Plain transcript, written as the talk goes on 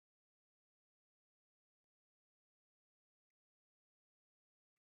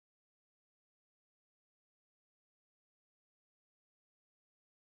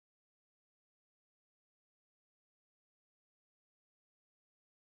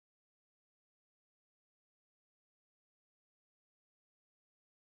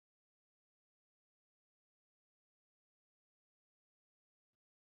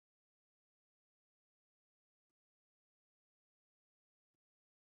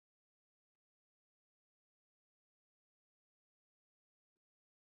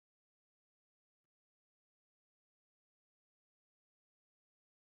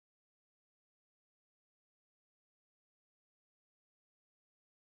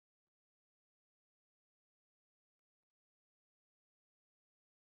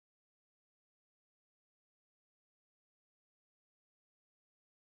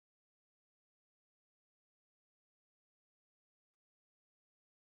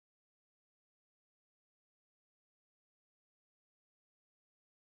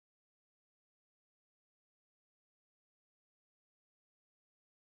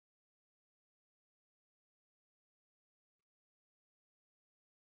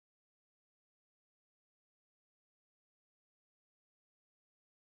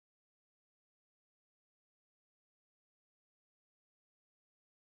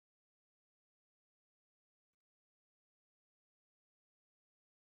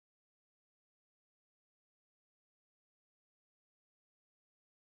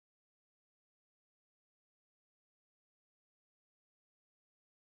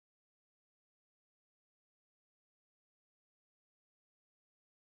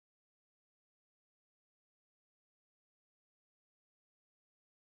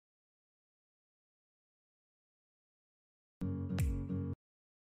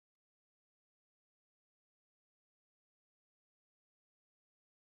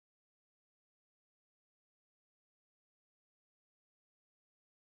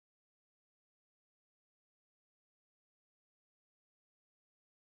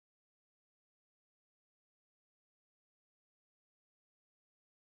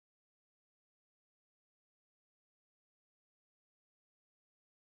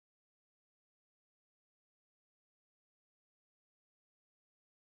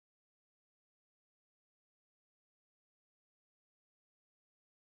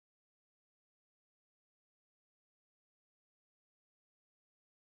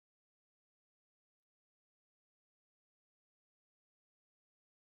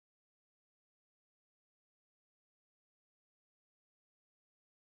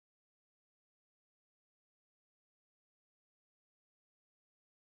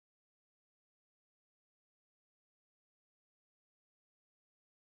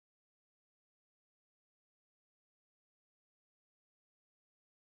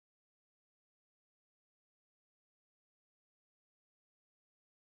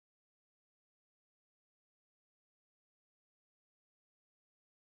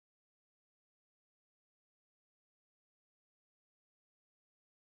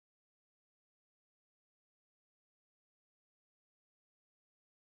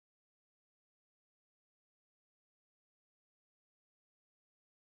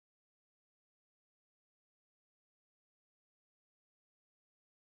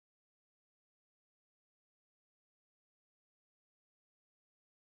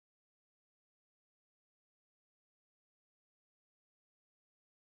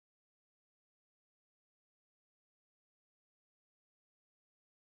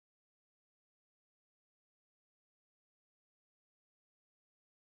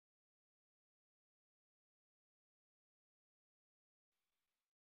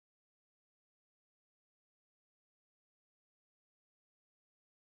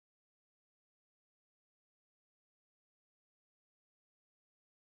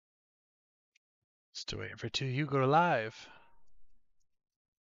Still waiting for 2 you go to live.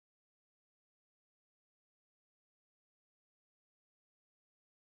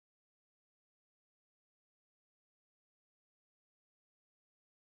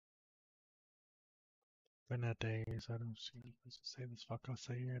 Been that days, I don't see. Let's just say this fuck. I'll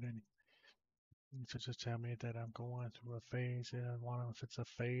say it any. You should just tell me that I'm going through a phase. And I want to, if it's a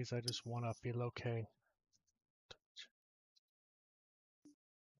phase, I just want to feel okay.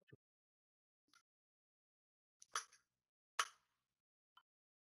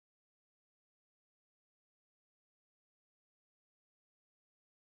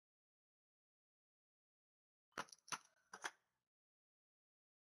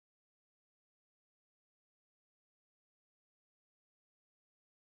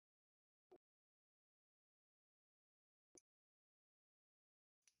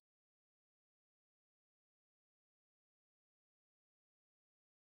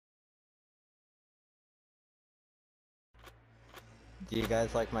 Do you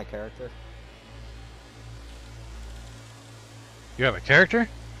guys like my character? You have a character?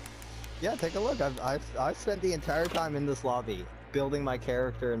 Yeah, take a look. I've spent the entire time in this lobby building my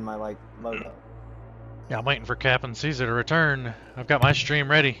character and my logo. Yeah, I'm waiting for Captain Caesar to return. I've got my stream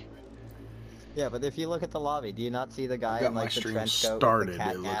ready. Yeah, but if you look at the lobby, do you not see the guy in like the trench coat with the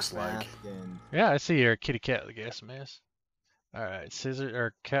cat gas mask? And... Yeah, I see your kitty cat with the gas mask. All right, Caesar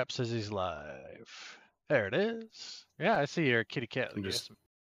or Cap says he's live. There it is. Yeah, I see your kitty cat with the gas mask.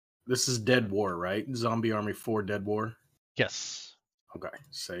 This is Dead War, right? Zombie Army 4 Dead War? Yes. Okay,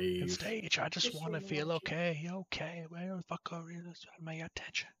 save. Good stage. I just want to feel okay. Okay, where the fuck are you? That's my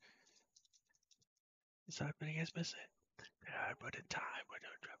attention. Is that what you guys miss it? Yeah, but in time, when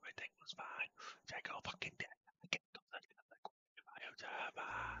everything was fine, take all fucking dead.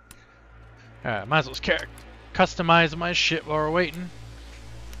 Alright, might as well customize my shit while we're waiting.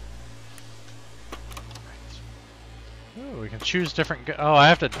 Ooh, we can choose different. Oh, I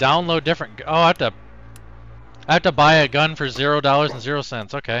have to download different. Oh, I have to buy a gun for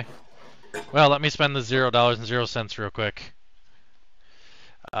 $0.00. Okay. Well, let me spend the $0.00 real quick.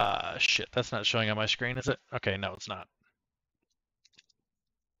 Shit, that's not showing on my screen, is it? Okay, no, it's not.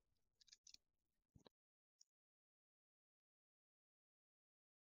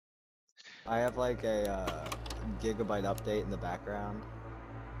 I have like a gigabyte update in the background.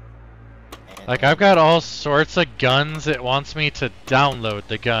 And like, I've got all sorts of guns. It wants me to download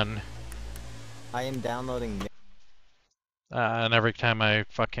the gun. I am downloading. And every time I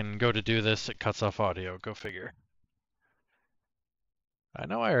fucking go to do this, it cuts off audio. Go figure. I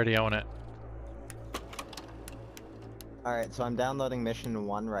know I already own it. Alright, so I'm downloading Mission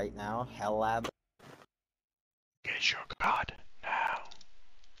 1 right now. Hell Lab. Get your god now.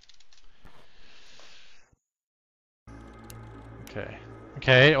 Okay.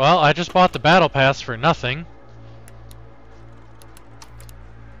 Okay, well, I just bought the battle pass for nothing.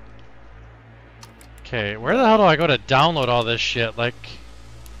 Okay, where the hell do I go to download all this shit? Like,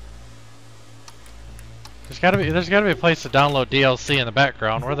 there's gotta be a place to download DLC in the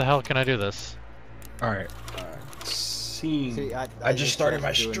background. Where the hell can I do this? Alright. See, I just started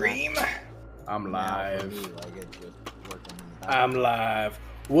my stream. I'm live. I'm live.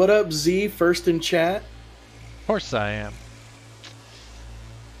 What up, Z? First in chat? Of course I am.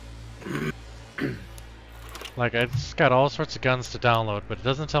 Like, it's got all sorts of guns to download, but it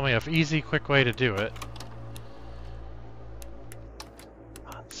doesn't tell me an easy, quick way to do it.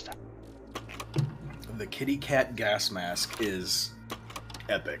 The kitty cat gas mask is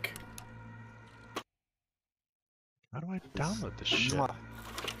epic. How do I download this shit?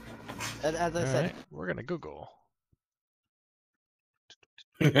 As I said, we're gonna Google.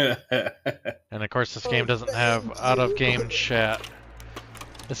 And of course, this game doesn't have out-of-game chat.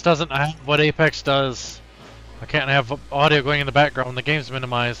 This doesn't have what Apex does. I can't have audio going in the background when the game's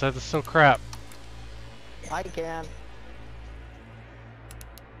minimized. That is so crap. I can.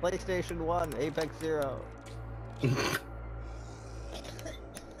 PlayStation 1, Apex 0.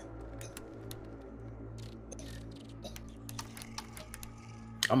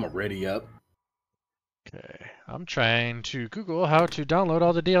 I'm already up. Okay, I'm trying to Google how to download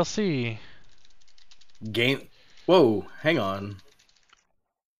all the DLC. Game. Whoa, hang on.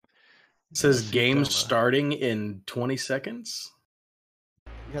 It says game starting in 20 seconds.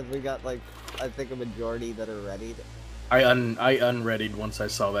 Because we got like, I think a majority that are readied. I unreadied once I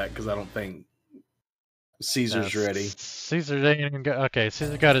saw that because I don't think Caesar's ready. Caesar didn't even go. Okay,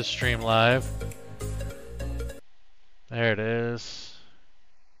 Caesar got his stream live. There it is.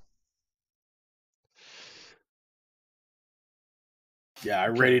 Yeah, I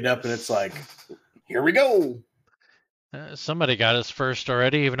readied up and it's like, here we go. Somebody got us first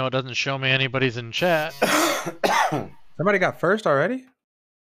already, even though it doesn't show me anybody's in chat. Somebody got first already?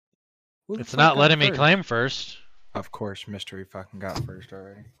 It's not letting me claim first. Of course, Mystery fucking got first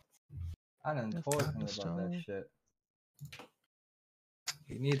already. I didn't told him about that shit.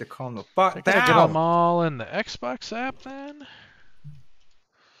 You need to calm the fuck down. Get them all in the Xbox app then?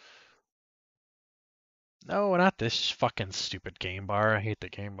 No, not this fucking stupid game bar. I hate the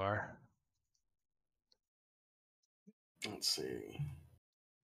game bar. Let's see.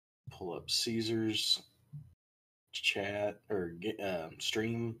 Pull up Caesar's chat or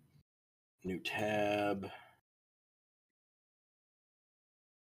stream. New tab.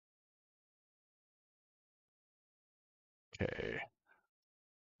 Okay.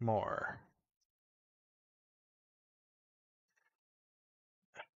 More.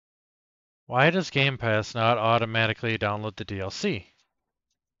 Why does Game Pass not automatically download the DLC?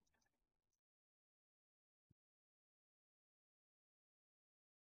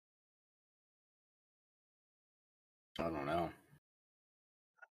 I don't know.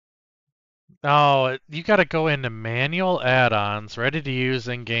 Oh, you gotta go into manual add-ons, ready to use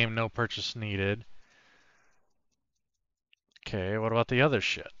in-game, no purchase needed. Okay, what about the other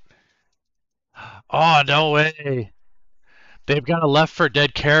shit? Oh, no way! They've got a Left 4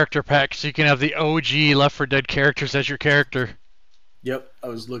 Dead character pack, so you can have the OG Left 4 Dead characters as your character. Yep, I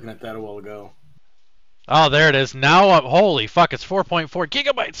was looking at that a while ago. Oh, there it is. Now, holy fuck, it's 4.4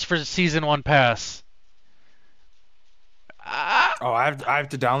 gigabytes for Season 1 pass. Oh, I have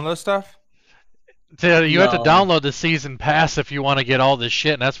to download stuff? So you have to download the Season Pass if you want to get all this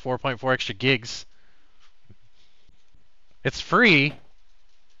shit, and that's 4.4 extra gigs. It's free,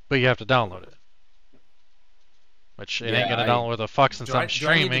 but you have to download it. Which it ain't gonna download with a fuck since I'm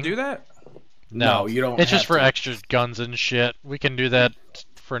streaming. Do I need to do that? No, you don't. It's just for extra guns and shit. We can do that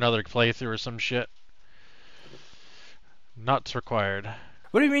for another playthrough or some shit. Not required.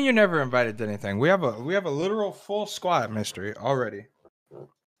 What do you mean you're never invited to anything? We have a literal full squad, Mystery, already.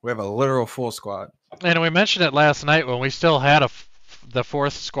 We have a literal full squad. And we mentioned it last night when we still had the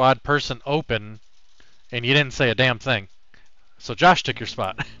fourth squad person open, and you didn't say a damn thing. So Josh took your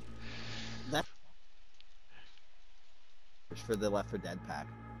spot. That's for the Left 4 Dead pack.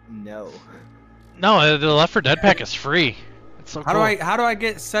 No. No, the Left 4 Dead pack is free. It's so cool. How do I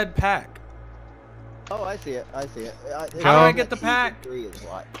get said pack? Oh, I see it. I see it. How do I get the pack?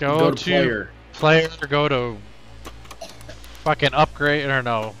 Go to player. Go to fucking upgrade, or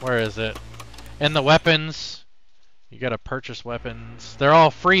no, where is it? In the weapons, you gotta purchase weapons. They're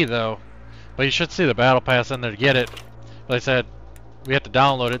all free though, but you should see the battle pass in there to get it. But I said we have to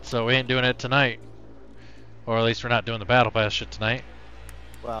download it, so we ain't doing it tonight, or at least we're not doing the battle pass shit tonight.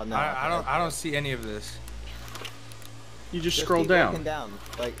 Well, no, I don't see any of this. You just scroll down.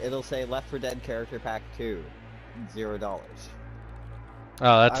 Like it'll say Left 4 Dead character pack 2, $0. Oh,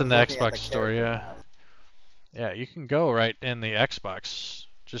 that's in the Xbox store, yeah. Yeah, you can go right in the Xbox.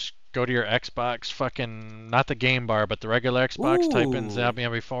 Just go to your Xbox, fucking, not the game bar, but the regular Xbox, type in Zombie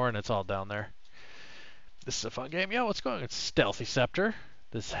MB4, and it's all down there. This is a fun game. Yo, what's going on? It's Stealthy Scepter.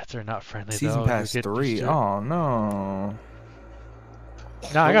 The Zeds are not friendly, Season Pass 3. Oh, no.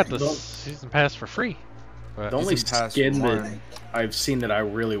 No, I got the Season Pass for free. The only skin that I've seen that I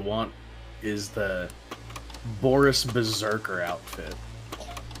really want is the Boris Berserker outfit.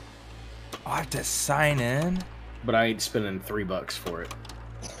 I have to sign in, but I ain't spending $3 for it.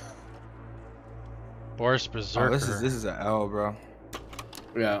 Boris Berserker. Oh, this is an L, bro.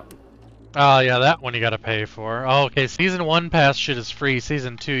 Yeah. Oh yeah, that one you gotta pay for. Oh, okay, Season 1 pass shit is free.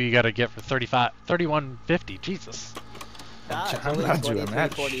 Season 2 you gotta get for $31.50. Jesus. I'm not doing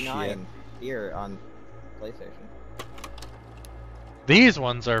that shit here on PlayStation. These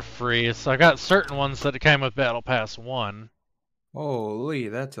ones are free, so I got certain ones that came with Battle Pass 1. Holy,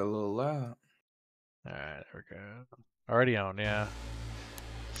 that's a little loud. Alright, there we go. Already on, yeah.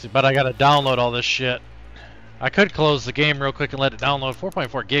 See, but I gotta download all this shit. I could close the game real quick and let it download.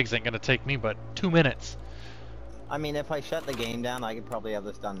 4.4 gigs ain't gonna take me but 2 minutes. I mean, if I shut the game down, I could probably have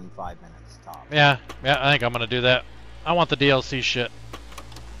this done in 5 minutes top. Yeah, I think I'm gonna do that. I want the DLC shit.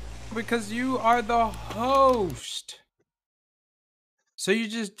 Because you are the host. So you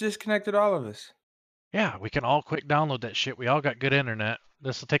just disconnected all of us. Yeah, we can all quick download that shit. We all got good internet.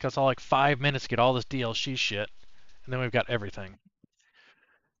 This will take us all like 5 minutes to get all this DLC shit. And then we've got everything.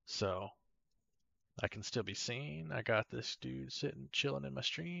 So, I can still be seen. I got this dude sitting, chilling in my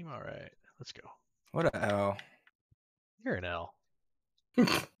stream. Alright, let's go. What a L. You're an L.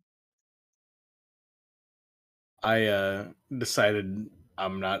 I decided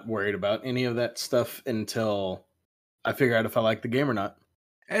I'm not worried about any of that stuff until I figure out if I like the game or not.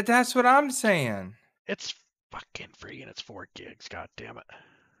 That's what I'm saying. It's fucking free and it's 4 gigs. God damn it.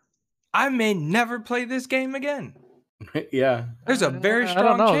 I may never play this game again. Yeah. There's a very strong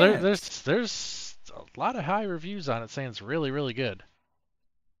I don't know. chance. There's a lot of high reviews on it saying it's really, really good.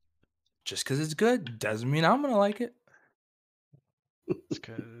 Just because it's good doesn't mean I'm going to like it. It's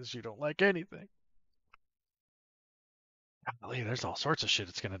because you don't like anything. Golly, there's all sorts of shit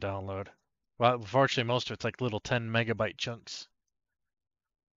it's going to download. Well, unfortunately, most of it's like little 10 megabyte chunks.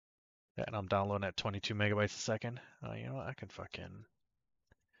 Yeah, and I'm downloading at 22 megabytes a second. Oh, you know what? I can fucking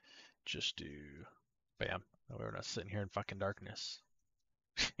just do... Bam. We're not sitting here in fucking darkness.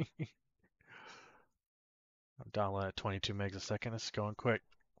 I'm downloading at 22 megs a second. It's going quick.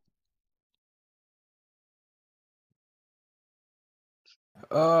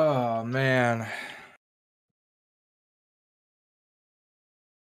 Oh, man.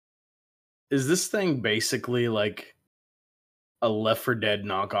 Is this thing basically like a Left 4 Dead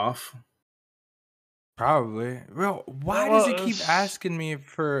knockoff? Probably. Well, why does it keep asking me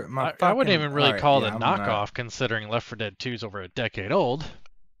for my fucking... I wouldn't even really call it a knockoff, considering Left 4 Dead 2 is over a decade old.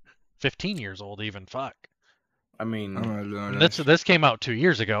 15 years old, even. Fuck. I mean... This came out 2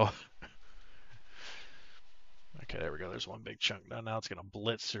 years ago. Okay, there we go. There's one big chunk. Now it's going to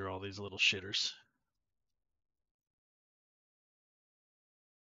blitz through all these little shitters.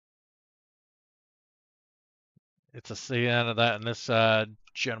 It's a CN of that, and this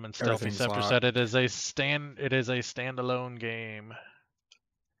gentleman Stealthy Scepter said it is a standalone game.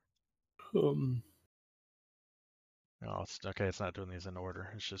 Oh, it's okay. It's not doing these in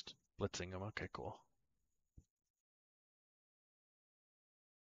order. It's just blitzing them. Okay, cool.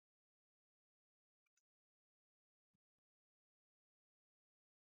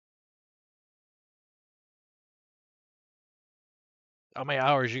 How many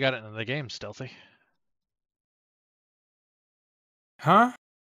hours you got into the game, Stealthy? Huh?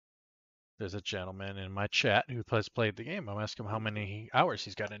 There's a gentleman in my chat who has played the game. I'm asking him how many hours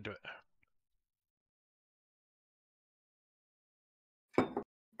he's got into it.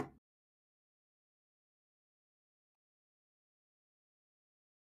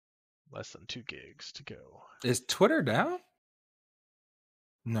 Less than 2 gigs to go. Is Twitter down?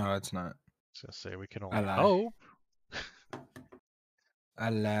 No, it's not. I was gonna say we can only hope. I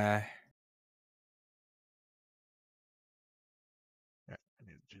lie. Yeah, I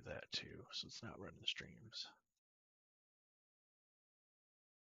need to do that too, so it's not running the streams.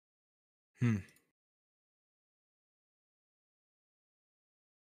 Hmm.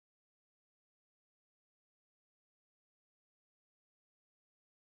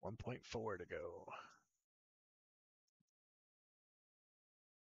 $1.4 to go.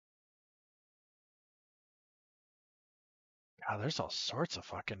 God, there's all sorts of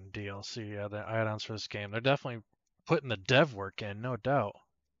fucking DLC add-ons for this game. They're definitely putting the dev work in, no doubt.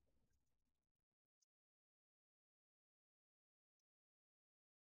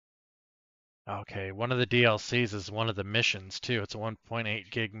 Okay, one of the DLCs is one of the missions too. It's a 1.8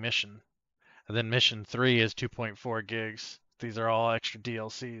 gig mission. And then mission 3 is 2.4 gigs. These are all extra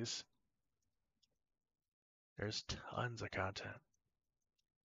DLCs. There's tons of content.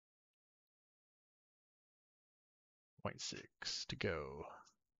 0.6 to go.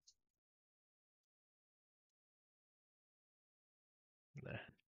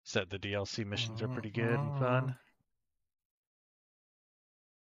 Said the DLC missions are pretty good and fun.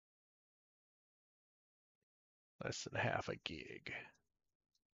 Less than half a gig.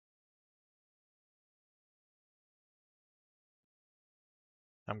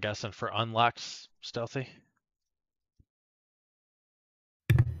 I'm guessing for unlocked Stealthy.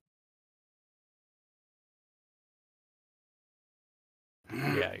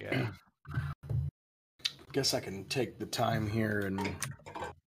 Yeah. Guess I can take the time here and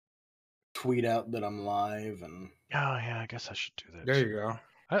tweet out that I'm live and... Oh yeah, I guess I should do that. There you go.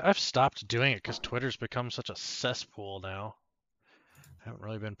 I've stopped doing it because Twitter's become such a cesspool now. I haven't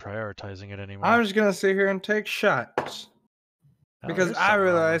really been prioritizing it anymore. I'm just gonna sit here and take shots. Because I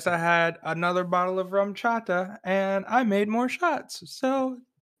realized I had another bottle of rum chata and I made more shots. So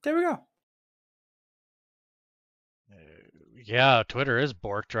there we go. Yeah, Twitter is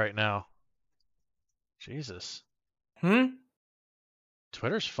borked right now. Jesus.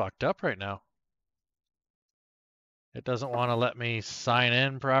 Twitter's fucked up right now. It doesn't want to let me sign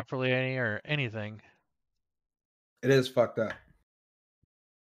in properly or anything. It is fucked up.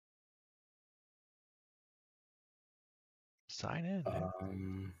 Sign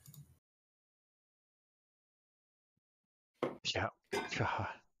in. Yeah. God,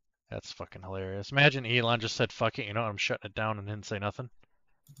 that's fucking hilarious. Imagine Elon just said, fuck it, you know, I'm shutting it down and didn't say nothing.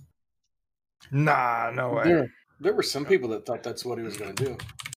 Nah, no way. There were some people that thought that's what he was going to do.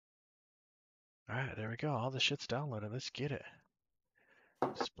 Alright, there we go. All the shit's downloaded. Let's get it.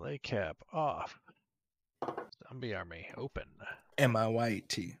 Display cap off. Zombie Army open.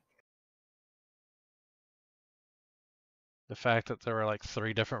 MIYT. The fact that there were like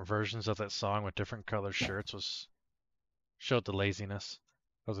 3 different versions of that song with different colored shirts showed the laziness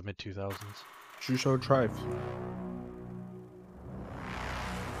of the mid-2000s. True so trife.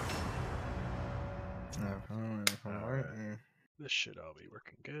 This should all be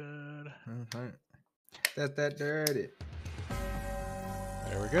working good. That's that dirty.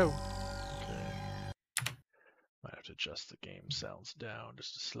 There we go. Okay. Might have to adjust the game sounds down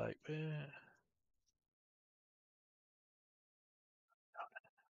just a slight bit.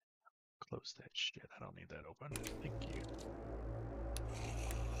 Close that shit. I don't need that open. Thank you.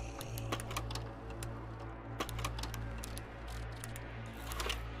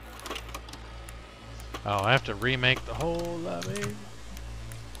 Oh, I have to remake the whole lobby.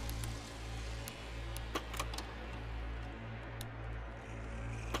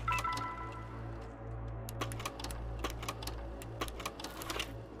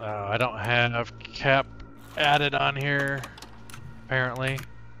 I don't have cap added on here, apparently.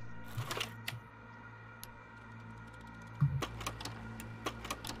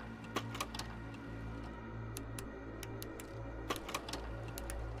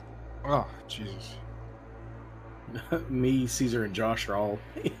 Oh, Jesus. Me, Caesar, and Josh are all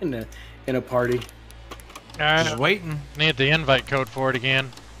in a party. Just waiting. Need the invite code for it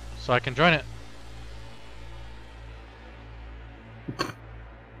again, so I can join it.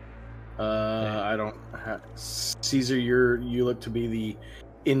 I don't have... Caesar, you look to be the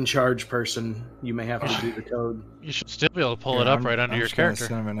in-charge person. You may have to do the code. You should still be able to pull it up right under your character.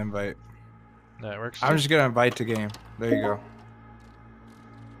 Send him an invite. That works. I'm just gonna invite the game. There you go.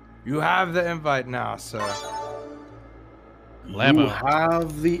 You have the invite now, sir. Lambo. You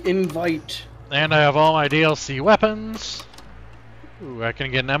have the invite. And I have all my DLC weapons. Ooh, I can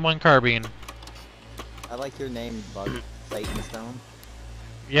get an M1 carbine. I like your name, Bug. Satan Stone.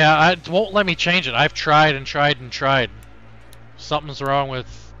 Yeah, it won't let me change it. I've tried and tried and tried. Something's wrong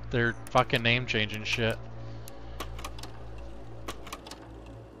with their fucking name changing shit.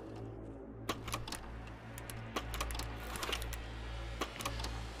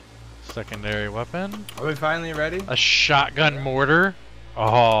 Secondary weapon. Are we finally ready? A shotgun mortar.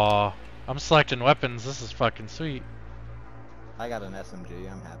 Oh, I'm selecting weapons. This is fucking sweet. I got an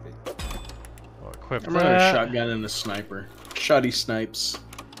SMG. I'm happy. I'll equip I'm running a that. shotgun and a sniper. Shoddy snipes.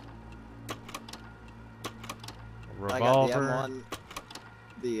 Revolver. I got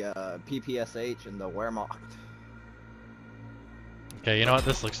the M1, the PPSH, and the Wehrmacht. Okay, you know what?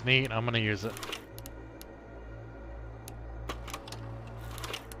 This looks neat. I'm gonna use it.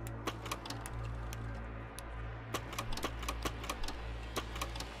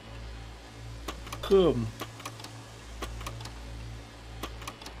 Come.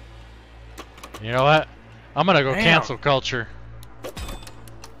 You know what? I'm gonna go Damn. cancel culture.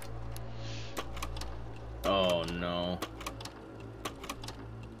 Oh no.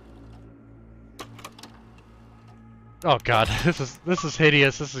 Oh god, this is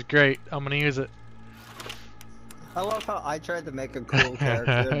hideous. This is great. I'm gonna use it. I love how I tried to make a cool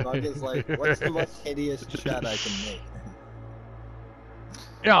character, and Bug is like, what's the most hideous shot I can make?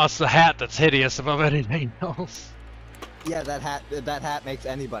 Yeah, it's the hat that's hideous above anything else. Yeah, that hat makes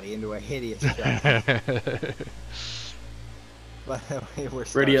anybody into a hideous shot. But we're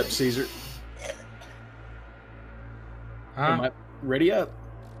Ready up, Caesar. Huh? Ready up.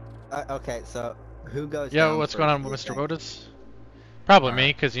 Okay, so who goes? Yo, down what's first, going on do with you Mr. think? Wotus? Probably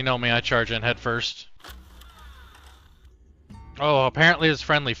me, because you know me, I charge in head first. Oh, apparently it's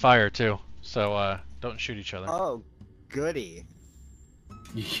friendly fire too, so don't shoot each other. Oh, goody.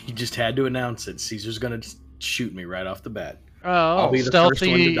 You just had to announce it. Caesar's gonna just shoot me right off the bat. Oh, be the first one to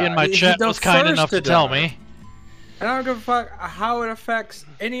Stealthy die. in my He's chat the was kind first enough to to tell die. me. I don't give a fuck how it affects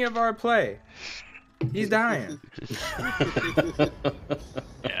any of our play. He's dying.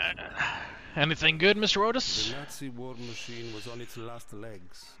 Yeah. Anything good, Mr. Wotus? The Nazi war machine was on its last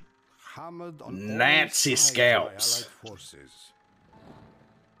legs, hammered on all Nazi sides by scalps. Allied forces.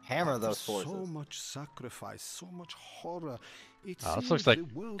 Hammer After those forces. So much sacrifice, so much horror. It Oh, this seemed looks like the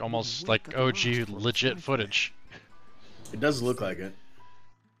world almost would like wake at OG last for legit something. footage. It does look like it.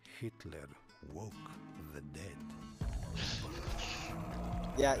 Hitler woke the dead.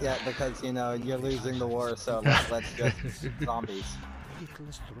 Yeah, because you know you're losing the war, so let's just zombies.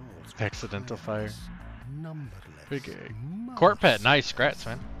 Hitler's trolls Accidental were fire. numberless, Big A. mouths. Court pet, nice, scrats,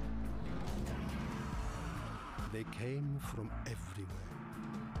 man. They came from everywhere.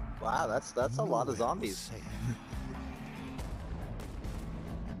 Wow, that's a lot of Nowhere was zombies. safe.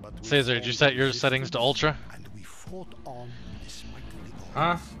 But Caesar, did you set your settings to ultra?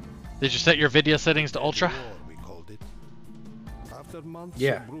 Huh? Did you set your video settings to ultra?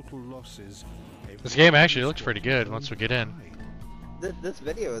 Yeah. This game actually looks pretty good once we get in. This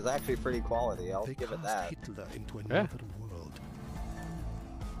video is actually pretty quality. I'll give it that. Yeah.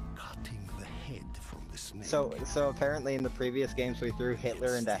 So apparently in the previous games we threw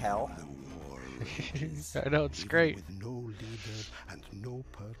Hitler into hell. I know, it's great.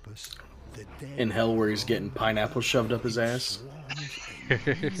 In hell where he's getting pineapple shoved up his ass.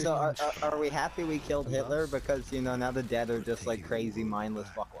 So are we happy we killed Hitler? Because, you know, now the dead are just like crazy mindless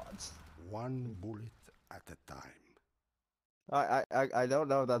fuckwads. One bullet at a time. I don't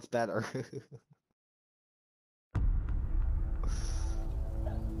know if that's better.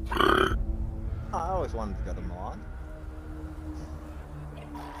 I always wanted to go to Milan.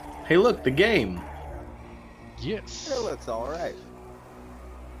 Hey, look, the game. Yes. It looks alright.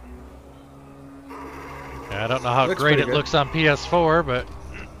 Yeah, I don't know how Looks great pretty it good. looks on PS4, but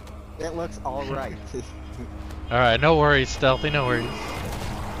It looks alright. alright, no worries, Stealthy, no worries.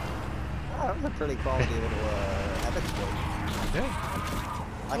 That was a pretty quality little epic game. Yeah.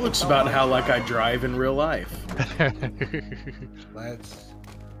 I It can looks tell about by- how like I drive in real life. Let's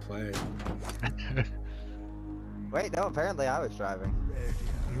play. Wait, no, apparently I was driving.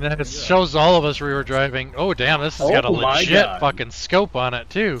 That shows all of us we were driving. Oh damn, this has got a Oh my legit God. fucking scope on it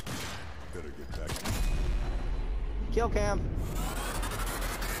too. Kill cam.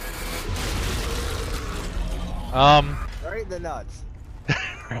 Right in the nuts.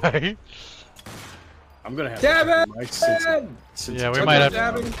 Right? I'm gonna have Damn to my sense Yeah, we of- might have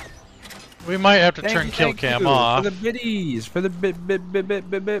Dabbing. to, we might have to Thank turn you, kill thank cam you off. For the biddies, for the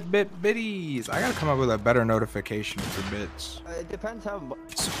biddies. I gotta come up with a better notification for bits. It depends how much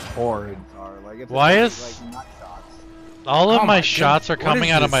It's horrid. are. Like, if it's Why like, is- like nut shots. All of Oh my my shots are goodness, what coming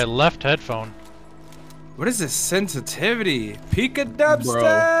is out of this? my left headphone. What is this sensitivity? Pika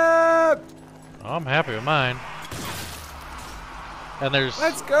dubstep! Oh, I'm happy with mine. And there's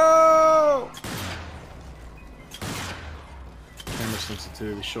Let's go! Camera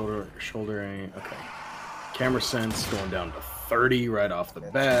sensitivity, shoulder aim. Okay. Camera sense going down to 30 right off the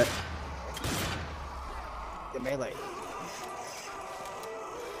bat. Get melee.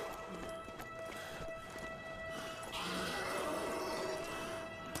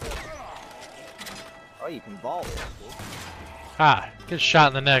 Oh, you can ball it. get shot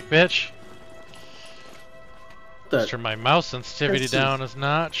in the neck, bitch. That Turn my mouse sensitivity That's down a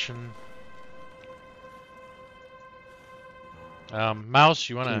notch and mouse,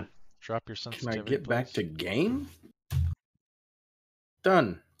 you wanna drop your Can sensitivity? I get back please? to game?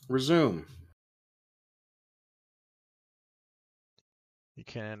 Done. Resume. You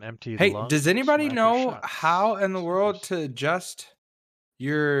can empty the Hey, lungs, does anybody smack your know shots. how in the world to adjust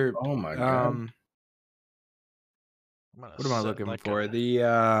your Oh my god. I'm gonna what am I set looking like for? a-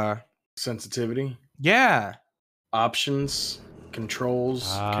 The Sensitivity. yeah. Options. Controls.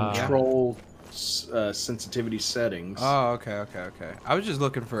 Ah. Control. Sensitivity settings. Oh, okay. I was just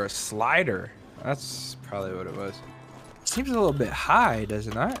looking for a slider. That's probably what it was. Seems a little bit high, does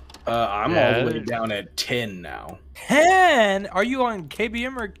it not? I'm all Yeah. the way down at 10 now. 10. Are you on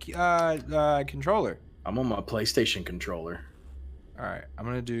KBM or controller? I'm on my PlayStation controller. All right, I'm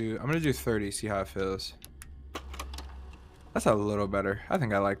gonna do 30. See how it feels. That's a little better. I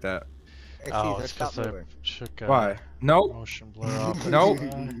think I like that. Hey, Oh, Caesar, it's stop because I moving. shook Why? Nope. motion blur off. Nope.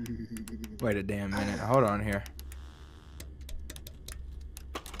 Wait a damn minute. Hold on here.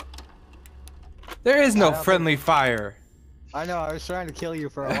 There is no I don't friendly fire. I know, I was trying to kill you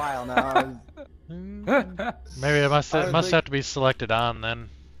for a while now. I was, Maybe it must I was like- have to be selected on then.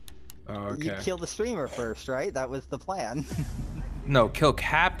 Oh, You okay. kill the streamer first, right? That was the plan. No, kill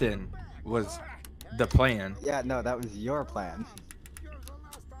Captain was the plan. Yeah, no, that was your plan.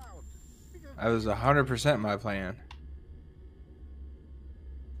 That was 100% my plan.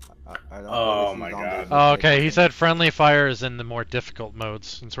 I don't Oh think my this is on God. business. Oh, okay, he said friendly fire is in the more difficult modes.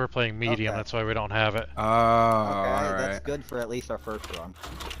 Since we're playing medium, Okay. that's why we don't have it. Oh, Okay, all that's right. good for at least our first run.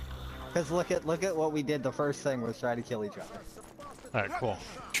 Because look at what we did. The first thing was try to kill each other. Alright, cool.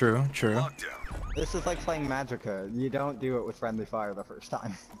 True. This is like playing Magicka. You don't do it with friendly fire the first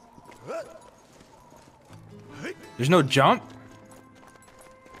time. There's no jump.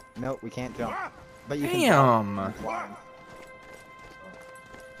 Nope, we can't jump. But you can Damn. jump. Blind.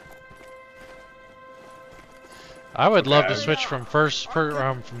 I would love to Okay. switch from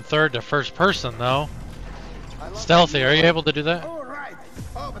from third to first person though. Stealthy, are you able to do that?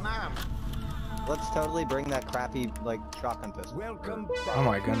 Let's totally bring that crappy like shotgun pistol. Welcome Oh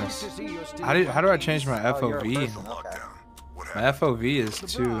my goodness. to see your How do I change my Oh, you're a FOV? person, okay. My FOV is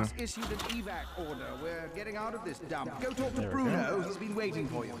 2. Issued an evac order. We're getting out of this dump. Go talk to Bruno. He's been waiting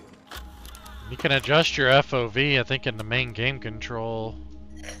for you. You can adjust your FOV, I think, in the main game control.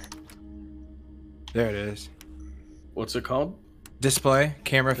 There it is. What's it called? Display,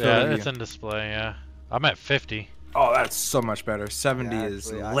 camera field of Yeah, view. it's in display, yeah. I'm at 50. Oh, that's so much better. 70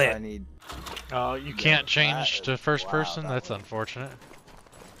 is lit. I need... Oh, you can't change to first person? That's unfortunate.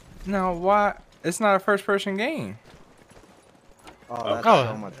 No, why? It's not a first person game. Oh, that's so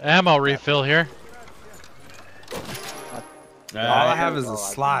Oh, much ammo refill here. All I have is a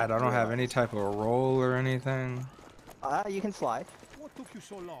slide. I don't have any type of roll or anything. You can slide. What took you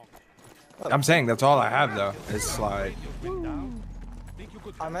so long? I'm saying that's all I have though, is slide.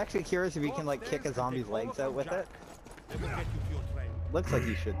 I'm actually curious if you can like kick a zombie's legs out with it. They will get you to your train. Looks like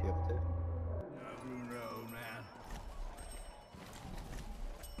you should be able to.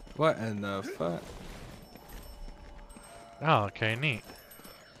 What in the fuck? Oh, okay, neat.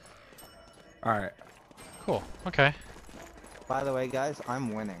 Alright. Cool, okay. By the way, guys,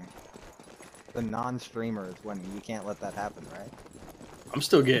 I'm winning. The non-streamer is winning. You can't let that happen, right? I'm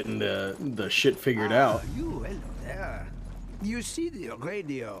still getting the shit figured out. You, hello there. You see the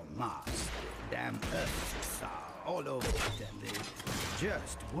radio mast? Damn earths are all over it, and they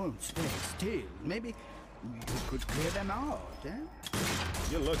just won't stay still. Maybe you could clear them out, eh?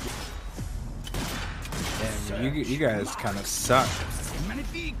 You're lucky. Damn, you guys kind of suck.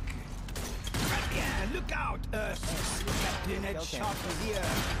 Magnifique! Yeah, look out, Earth! Captain Ed Sharp is here.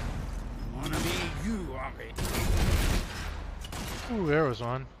 Wanna be you, Henri? Ooh, there was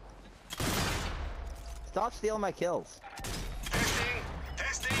one. Stop stealing my kills.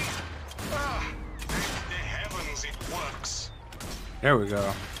 Testing. Ah, thank the heavens it works. There we go.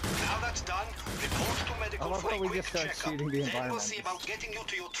 Now that's done, report to medical I love for how a we quick just start checkup. shooting the Then we'll environment. see about getting you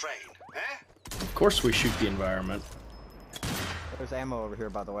to your train, eh? Of course we shoot the environment. There's ammo over here,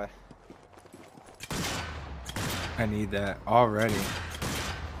 by the way. I need that already.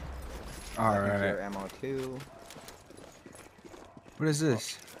 Alright. Ammo 2. What is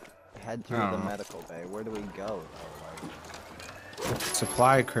this? Head through the medical bay. Where do we go?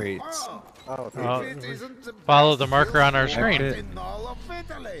 Supply crates. Oh, Follow the marker on our screen.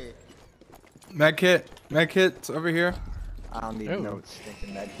 Medkit. Medkit's over here. I don't need no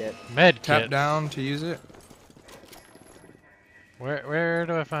stinking medkit. Med Tap kit. down to use it. Where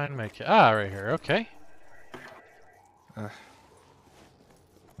do I find med kit? Ah, right here. Okay.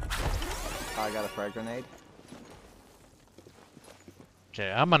 I got a frag grenade. Okay,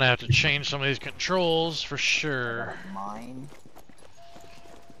 I'm gonna have to change some of these controls for sure. Mine.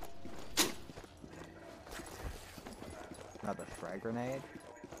 Another frag grenade.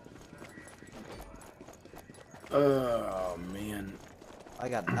 Oh man. I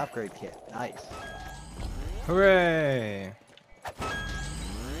got an upgrade kit. Nice. Hooray!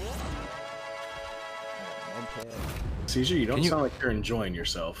 Caesar, you don't sound like you're enjoying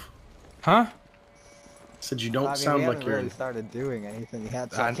yourself. Huh? Said you don't we sound like haven't you're. really started doing anything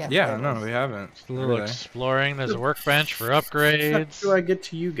yet. So I can't Yeah, say no, much. we haven't. We're exploring. There's a workbench for How upgrades. do I get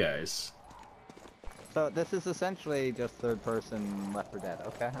to you guys? So this is essentially just third-person Left 4 Dead.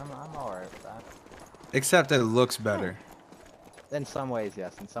 Okay, I'm alright with that. Except it looks better. In some ways,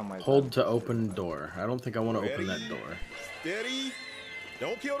 yes. In some ways. Hold to open door. I don't think I want to open that door. Steady.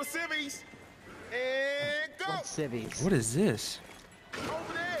 Don't kill the civvies. And go. What civvies? What is this? Over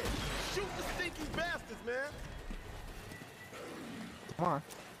there. Shoot the stinky bastards, man. Come on.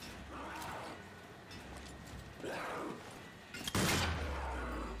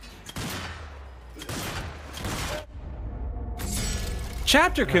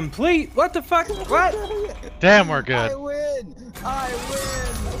 Chapter complete. What the fuck? What? Damn, we're good. I win! I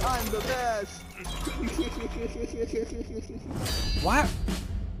win! I'm the best! What?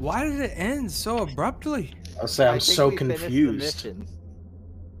 Why did it end so abruptly? I'll say I'm I think so we finished the confused. mission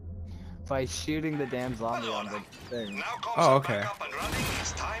by shooting the damn zombie on the thing. Now Oh, okay. up and running.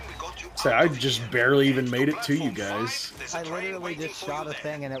 It's time we got you Say I just barely even made it to you guys. I literally just shot a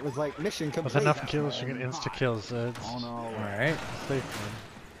thing and it was like, mission complete. With enough kills, you can insta kills. Oh no. Alright. Safe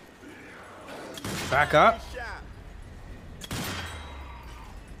Back up.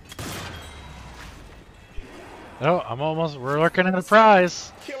 Oh, we're looking at a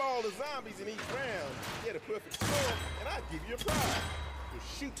prize. Kill all the zombies in each round. Get a perfect score, and I'll give you a prize. You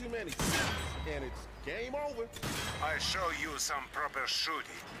shoot too many civvies, and it's game over. I show you some proper shooting.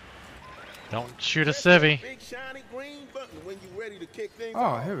 Don't shoot a civvy. Big shiny green button when you're ready to kick things Oh,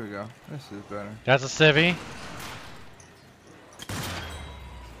 off. here we go. This is better. That's a civvy.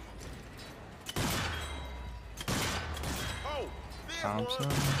 Oh, there's Thompson.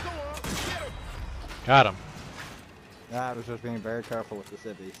 one. Go on, get him. Got him. I was just being very careful with the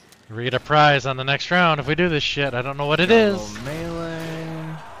civvies. We get a prize on the next round if we do this shit. I don't know what it is.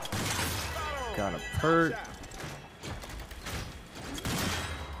 Melee. Got a perk.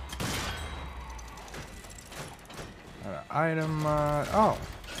 Got an item. Oh.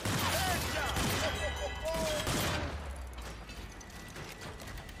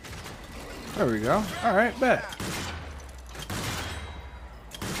 There we go. All right, bet.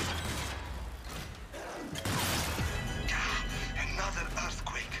 Another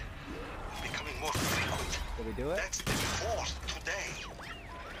earthquake. Becoming more frequent. Did we do it? That's the fourth today.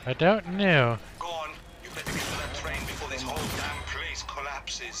 I don't know. Go on. You better get to that train before this whole damn place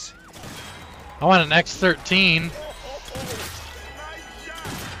collapses. I want an X13.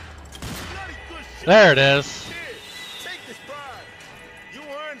 There it is. Take this prize. You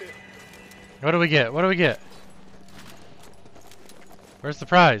earned it. What do we get? What do we get? Where's the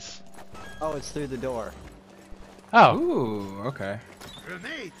prize? Oh, it's through the door. Oh. Ooh, okay.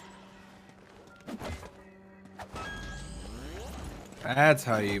 Grenade. That's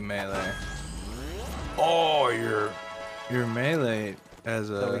how you melee. Oh, you're melee as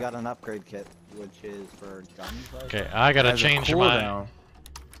a. So we got an upgrade kit, which is for guns. Okay, I gotta as a change my. cooldown.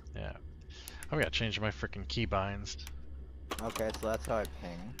 Yeah. I gotta change my freaking keybinds. Okay, so that's how I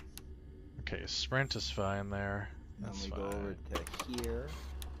ping. Okay, sprint is fine there. Then That's we fine. go over to here.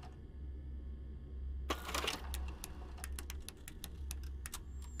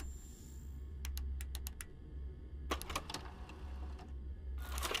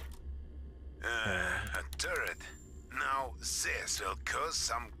 A turret. Now this will cause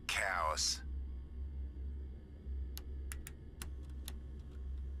some chaos.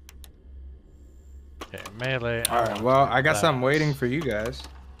 Okay, melee. All right. Well, I guess I'm waiting for you guys.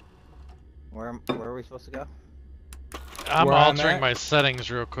 Where are we supposed to go? I'm Where I'm altering at? my settings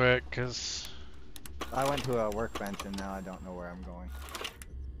real quick because I went to a workbench and now I don't know where I'm going.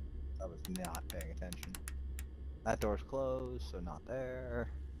 I was not paying attention. That door's closed, so not there.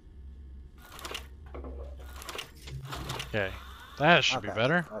 okay, that should be Okay,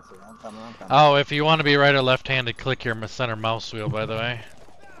 better. I see. I'm coming. Oh, if you want to be right or left-handed, click your center mouse wheel. By the way.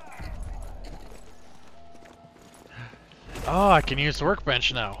 Oh, I can use the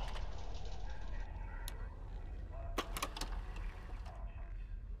workbench now.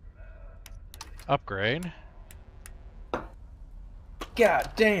 Upgrade.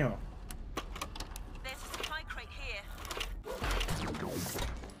 God damn. There's a supply crate here.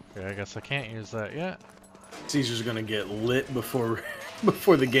 Okay, I guess I can't use that yet. Caesar's gonna get lit before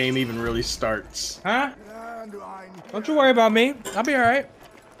before the game even really starts. Huh? Don't you worry about me. I'll be all right.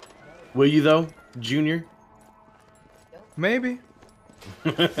 Will you though, Junior? Maybe.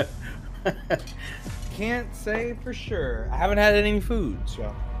 Can't say for sure. I haven't had any food,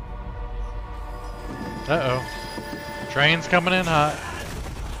 so. Uh-oh. Train's coming in hot.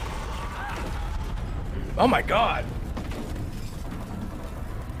 Oh my god.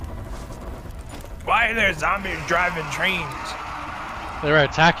 Why are there zombies driving trains? They were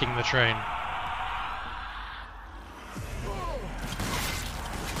attacking the train.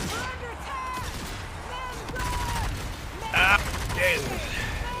 Ah, Jesus.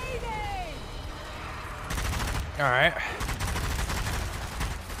 Alright.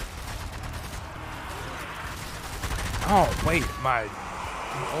 Oh, wait,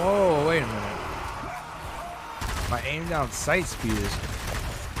 oh, wait a minute. My aim down sight speed is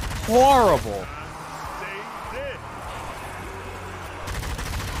horrible.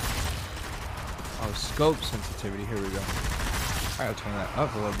 Oh, scope sensitivity, here we go. I gotta turn that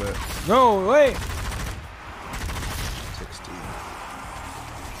up a little bit. No, wait! 16.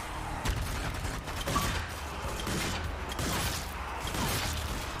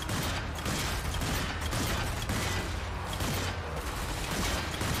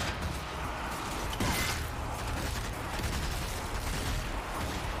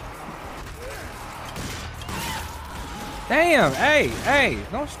 Damn, hey,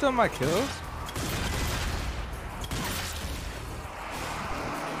 don't steal my kills.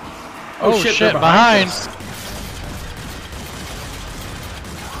 Oh shit, they're behind.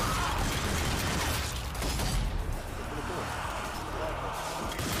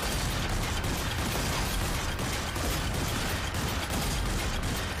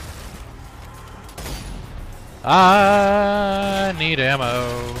 I need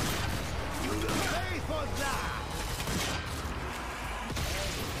ammo.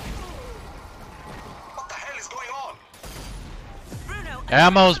 What the hell is going on? Bruno,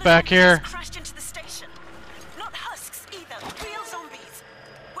 Ammo's back here. crashed into the station. Not husks either. Real zombies.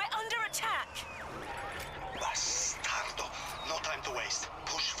 We're under attack. Bastardo. No time to waste.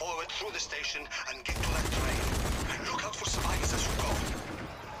 Push forward through the station and get to that train. Look out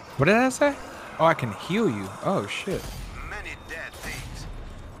What did I say? Oh, I can heal you. Oh, shit. Many dead things.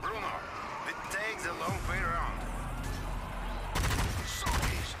 Bruno, it takes a long way around.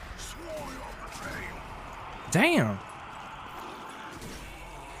 Zombies swarming on the train. Damn.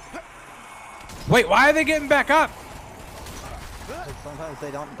 Wait, why are they getting back up? Sometimes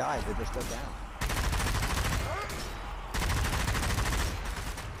they don't die, they just go down.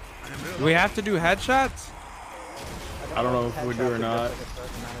 Do we have to do headshots? I don't know if we do or not. Like a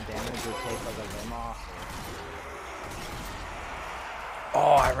certain amount of damage or take like a limb off.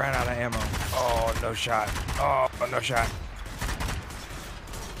 Oh, I ran out of ammo. Oh, no shot. Oh, no shot.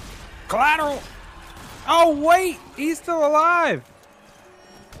 Collateral! Oh, wait! He's still alive!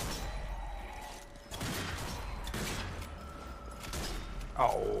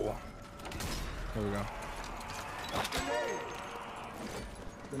 Oh. There we go.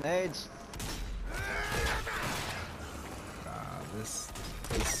 Grenades. This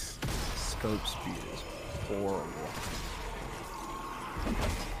scope speed is horrible.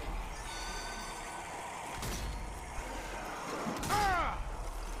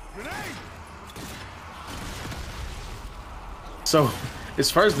 So, as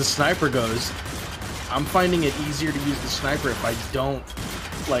far as the sniper goes, I'm finding it easier to use the sniper if I don't,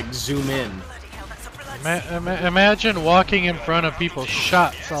 like, zoom in. Imagine walking in front of people's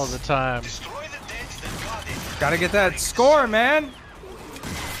shots all the time. Gotta get that score, man!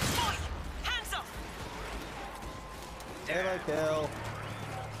 Halo kill.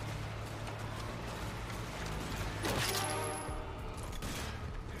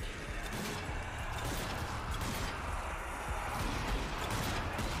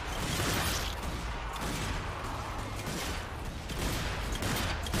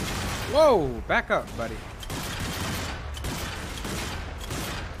 Whoa! Back up, buddy.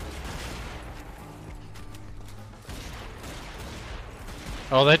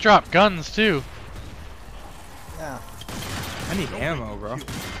 Oh, they drop guns too. Yeah. I need ammo, bro.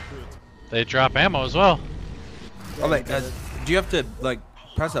 They drop ammo as well. Oh, like, do you have to, like,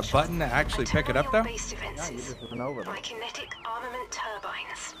 press a button to actually pick it up, though? No, you just run over them. By kinetic armament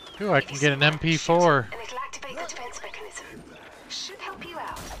turbines. Ooh, I can get an MP4. And it'll activate the defense mechanism. Should help you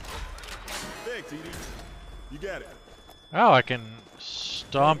out. Thanks, Edie. You got it. Oh, I can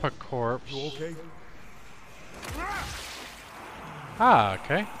stomp a corpse. You okay? Ah,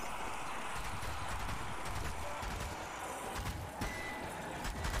 okay.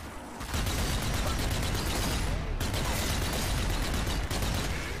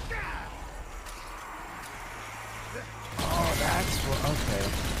 Oh, that's what. Okay.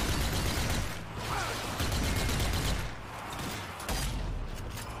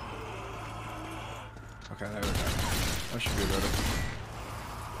 Okay, there we go. That should be better.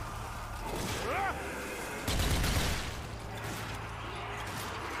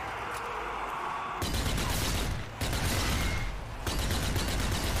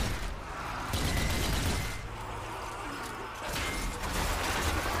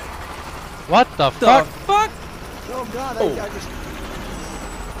 What the fuck? Oh god, Oh. I just...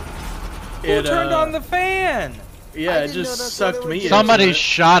 Who turned on the fan? Yeah, it just sucked me in. Somebody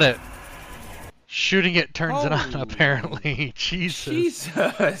shot it. Shooting it turns it on, Oh. apparently. Jesus.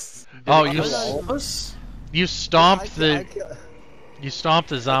 Jesus. Oh, All of us? you stomped the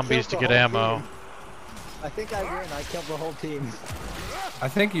zombies to get ammo. I think I win. I killed the whole team. I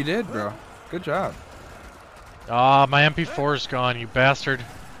think you did, bro. Good job. Ah, my MP4's gone, you bastard.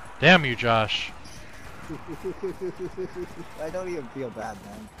 Damn you, Josh. I don't even feel bad,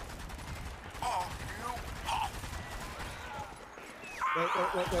 man.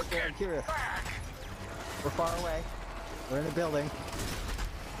 Wait, I'm curious. We're far away. We're in a building.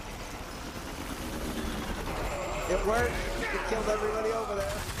 It worked. It killed everybody over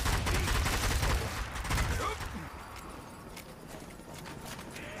there.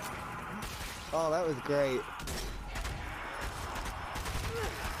 Oh, that was great.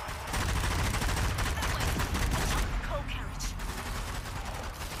 Coal carriage.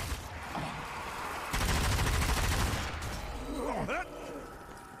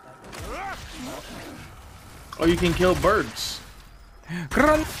 Oh, you can kill birds.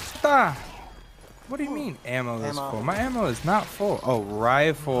 Granata! What do you mean ammo is Ammo. full? My ammo is not full. Oh,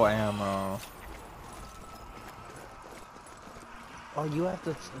 rifle ammo. Oh, you have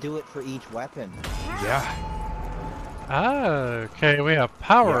to do it for each weapon. Yeah. Ah, okay, we have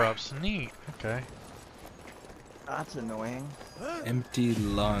power-ups. Neat. Okay. That's annoying. Empty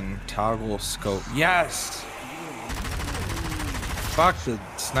lung. Toggle scope. Yes! Fuck the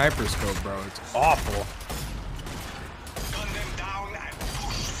sniper scope, bro. It's awful. Gun them down and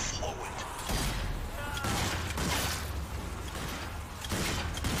push forward.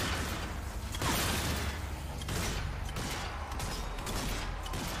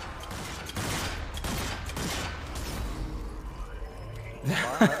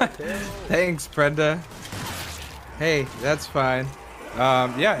 Thanks, Brenda. Hey, that's fine.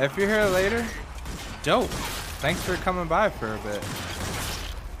 Yeah, if you're here later, dope. Thanks for coming by for a bit.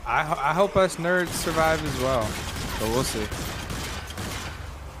 I hope us nerds survive as well, but we'll see.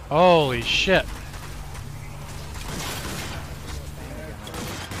 Holy shit.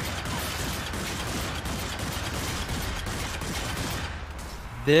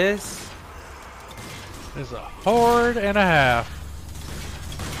 This is a horde and a half.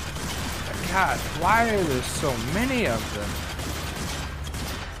 God, why are there so many of them?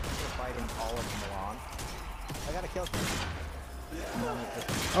 Fighting all of them along. I gotta kill them.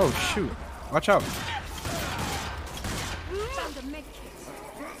 Oh shoot! Watch out!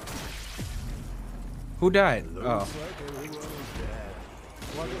 Who died? Oh.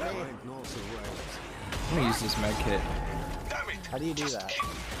 I'm gonna use this med kit. How do you do that?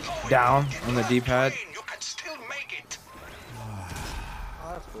 Down on the D-pad. Oh,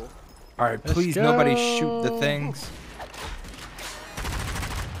 that's cool. Alright, please nobody shoot the things.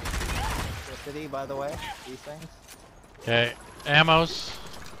 City, by the way, these things. Okay, ammos.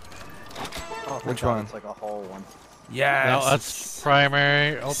 Oh, which one? It's like a whole one. Yes. No, that's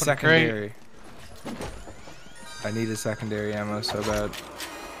primary. Open secondary. crate. I need a secondary ammo so bad.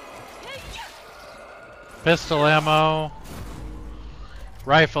 Pistol ammo.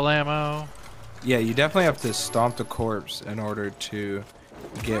 Rifle ammo. Yeah, you definitely have to stomp the corpse in order to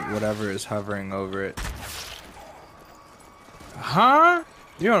get whatever is hovering over it. Huh?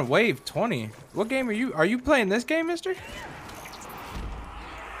 You're on wave 20. What game are you? Are you playing this game, mister?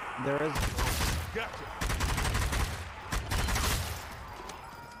 There is.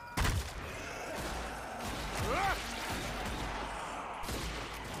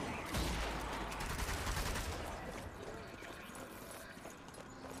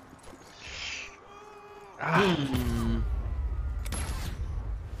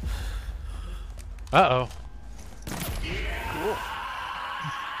 Uh-oh.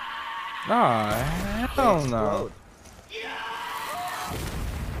 Nah, hell no.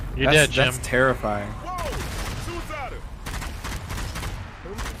 You did, Jim. That's terrifying.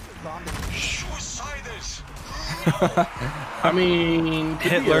 I mean,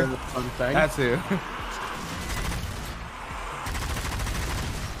 Hitler. Fun thing. That's who.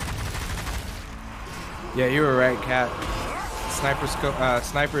 Yeah, you were right, Cat. Sniper scope.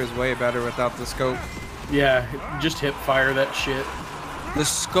 Sniper is way better without the scope. Yeah, just hip fire that shit. The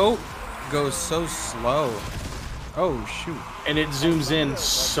scope goes so slow. Oh shoot! And it zooms in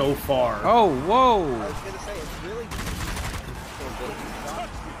so far. Oh whoa! I was gonna say it's really.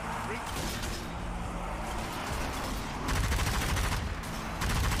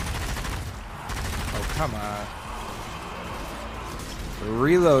 Oh come on! The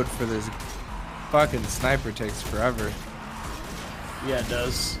reload for this fucking sniper takes forever. Yeah, it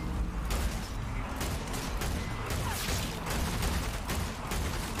does.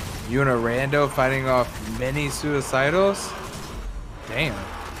 You and a rando fighting off many suicidals? Damn.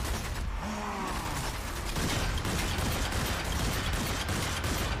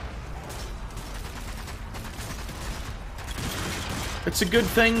 It's a good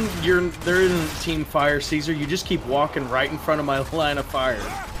thing there isn't team fire, Caesar. You just keep walking right in front of my line of fire.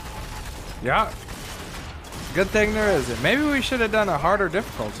 Yeah. Good thing there isn't. Maybe we should have done a harder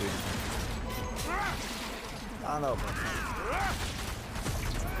difficulty. I don't know.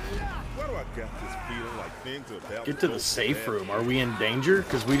 Why do I got this feeling like things are about Get to the safe room. Are we in danger?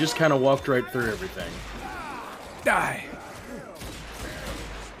 Because we just kind of walked right through everything. Die.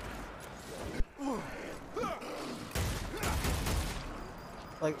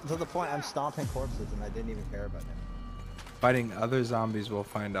 Like, to the point I'm stomping corpses and I didn't even care about him. Fighting other zombies we'll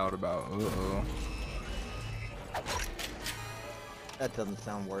find out about. Uh-oh. That doesn't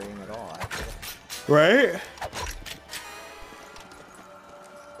sound worrying at all, actually. Right?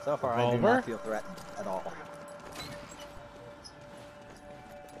 So far, I do not feel threatened at all.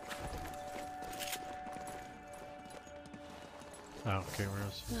 Oh, okay, where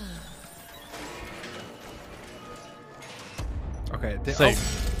is it? Okay. Safe.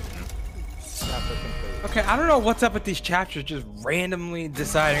 Okay, I don't know what's up with these chapters just randomly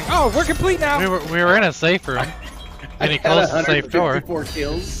deciding, oh, we're complete now! We were in a safe room. And he closed the safe door.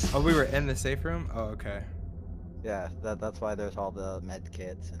 Kills. Oh, we were in the safe room? Oh, okay. Yeah, that's why there's all the med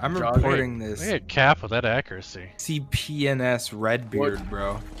kits. I'm reporting this. We had cap with that accuracy. CPNS Redbeard,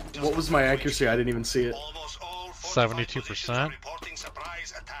 bro. What was my accuracy? I didn't even see it. 72%.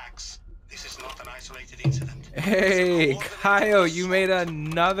 Hey, Kyle, you made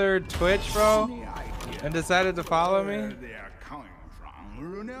another Twitch, bro? And decided to follow me? They are coming from,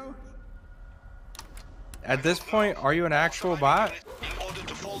 Bruno? At this point, are you an actual bot?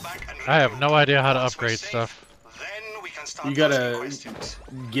 I have no idea how to upgrade stuff. You gotta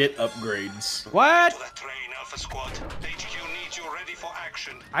get upgrades. What?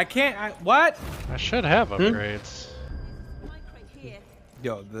 I can't. What? I should have upgrades.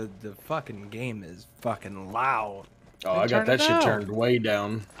 Yo, the fucking game is fucking loud. Oh, I got that shit turned way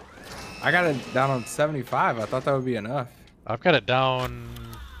down. I got it down on 75. I thought that would be enough. I've got it down.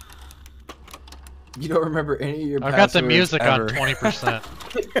 You don't remember any of your I've got the music ever. on 20%.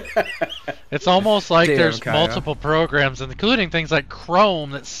 It's almost like there's multiple programs, including things like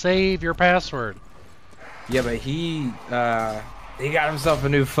Chrome, that save your password. Yeah, but he got himself a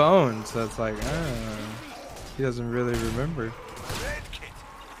new phone, so it's like, he doesn't really remember.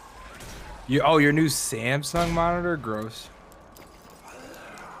 Your new Samsung monitor? Gross.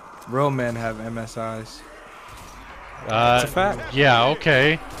 Real men have MSIs. That's a fact. Yeah,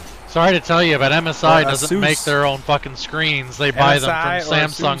 okay. Sorry to tell you, but MSI doesn't make their own fucking screens. They buy them from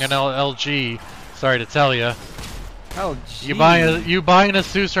Samsung and LG. Sorry to tell you. LG. You buy an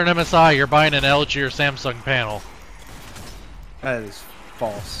Asus or an MSI, you're buying an LG or Samsung panel. That is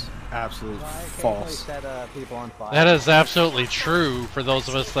false. Absolute false. People on fire. That is absolutely true for those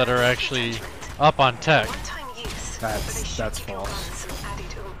of us that are actually up on tech. That's false.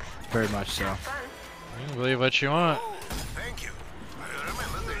 Very much so. You can believe what you want.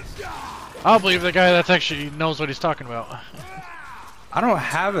 I'll believe the guy that actually knows what he's talking about. I don't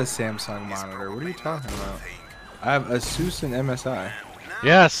have a Samsung monitor. What are you talking about? I have Asus and MSI.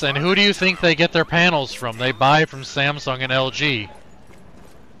 Yes, and who do you think they get their panels from? They buy from Samsung and LG.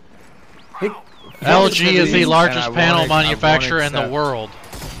 LG is the largest panel manufacturer in the world.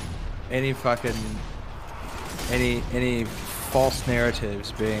 Any false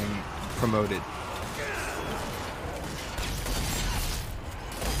narratives being promoted.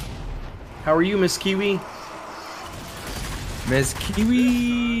 How are you, Miss Kiwi? Miss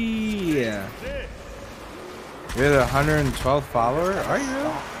Kiwi! You're the 112th follower? Are you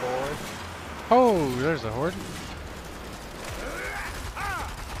really? Oh, there's a horde.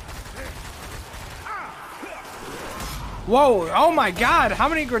 Whoa! Oh my god! How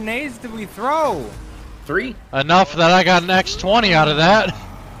many grenades did we throw? 3? Enough that I got an X20 out of that.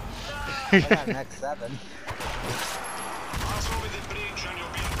 I got an X7.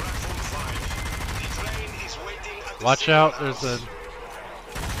 Watch out, there's a...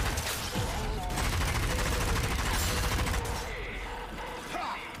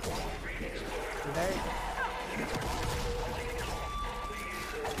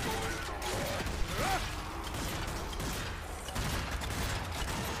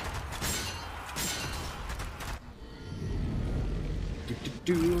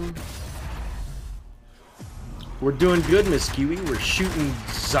 We're doing good, Miss Kiwi. We're shooting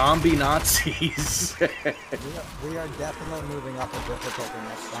zombie Nazis. we are definitely moving up in difficulty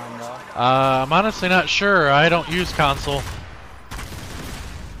next time, though. I'm honestly not sure. I don't use console.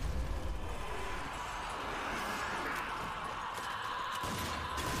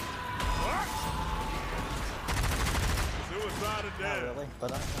 Not really,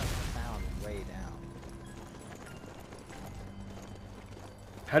 but I'm found way down.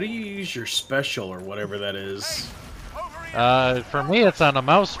 How do you use your special or whatever that is? For me, it's on a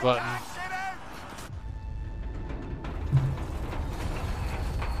mouse button.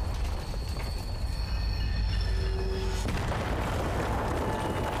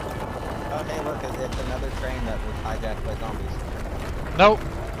 Okay, look, it's another train that was hijacked by zombies. Nope,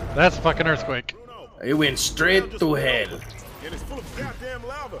 that's a fucking earthquake. It went straight to hell. And it's full of goddamn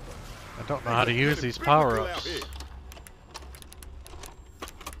lava. I don't know how to use these power-ups.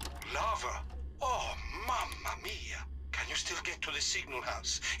 Lava? Oh, mamma mia. Can you still get to the signal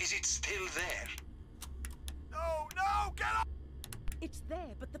house? Is it still there? No, get up! It's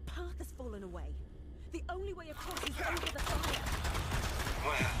there, but the path has fallen away. The only way across is over the fire.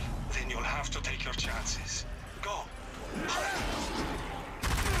 Well, then you'll have to take your chances. Go.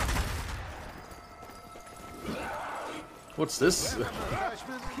 What's this?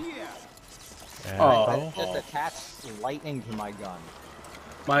 I just attached lightning to my gun.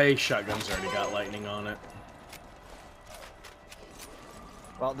 My shotgun's already got lightning on it.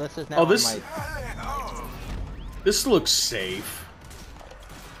 Well, this is now Oh, this looks safe.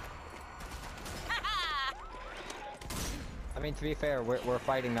 I mean, to be fair, we're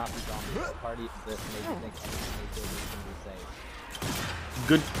fighting not the zombies. The party this made me think this can be safe.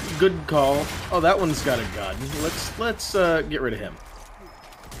 Good call. Oh, that one's got a gun. Let's get rid of him.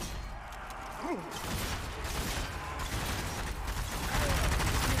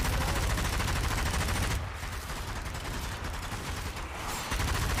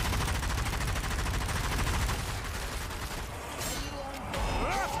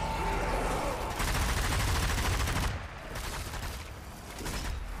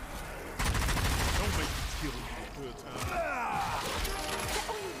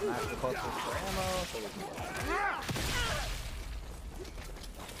 back to closest for ammo so we can get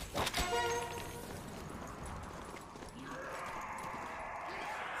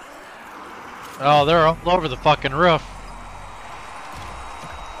Oh, they're all over the fucking roof.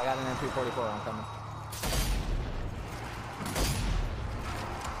 I got an MP44, I'm coming.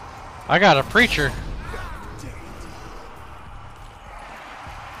 I got a preacher.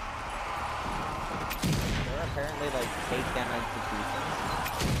 They're apparently like takedown executions.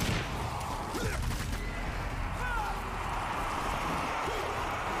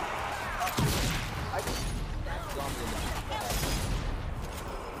 I just zombie in the head.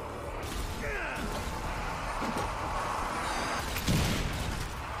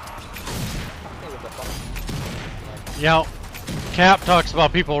 Okay, what the fuck? Yeah. Cap talks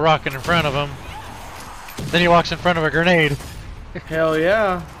about people rocking in front of him. Then he walks in front of a grenade. Hell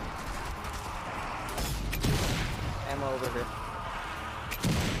yeah. Ammo over here.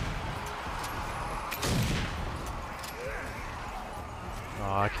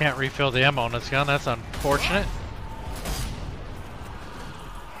 Oh, I can't refill the ammo on this gun. That's unfortunate.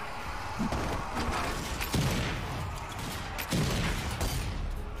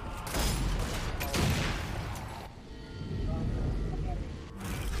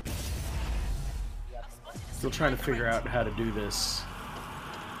 Still trying to figure out how to do this.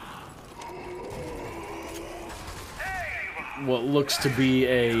 What looks to be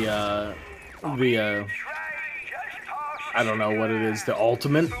a I don't know what it is, the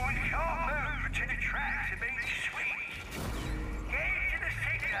ultimate.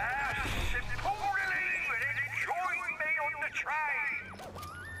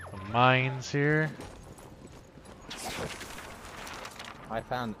 Some mines here. I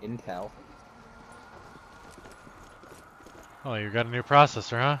found intel. Oh, you got a new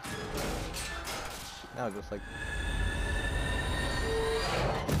processor, huh? No, just like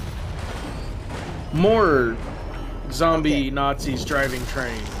More zombie Nazis driving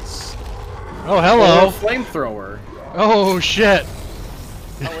trains. Oh, hello! Oh, flamethrower. Oh, shit!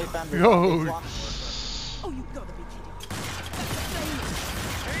 oh, we found the Oh. zombies walking. Oh, you gotta be kidding.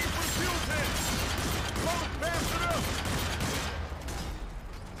 Aim for the fuel tank. Close, pass it up.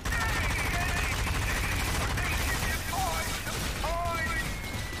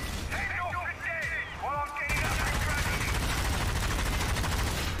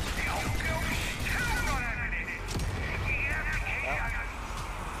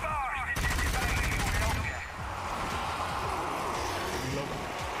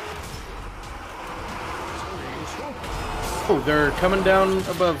 Oh, they're coming down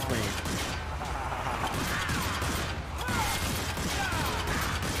above me.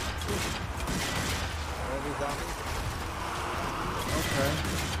 Okay.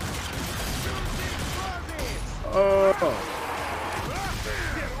 Oh.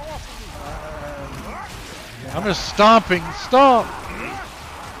 I'm just stomping. Stomp!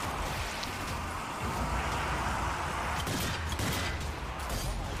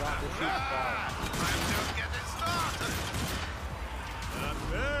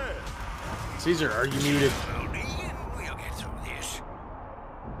 Caesar, are you muted?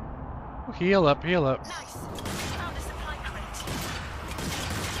 Heal up, heal up. Nice. Found a supply crate.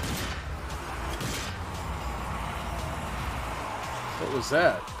 What was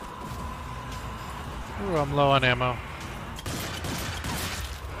that? Ooh, I'm low on ammo.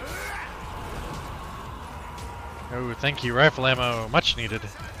 Oh, thank you, rifle ammo. Much needed.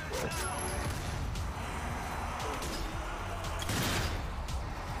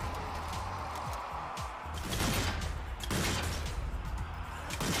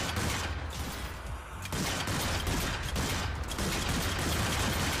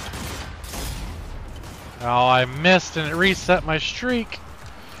 Oh, I missed and it reset my streak.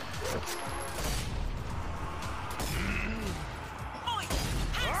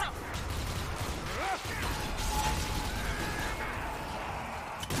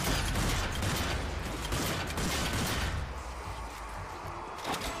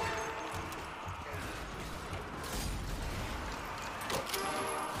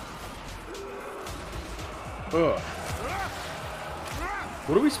 Ugh.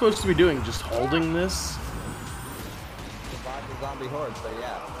 What are we supposed to be doing? Just holding this? Survive the zombie horde, so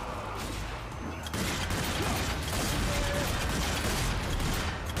yeah.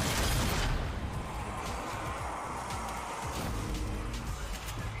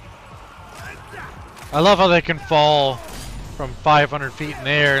 I love how they can fall from 500 feet in the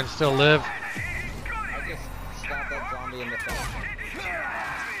air and still live. I just stabbed that zombie in the face.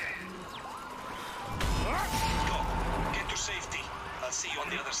 Go. Get to safety. I'll see you on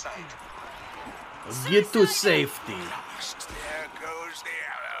the other side. Get to safety. There goes the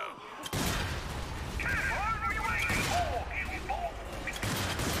arrow.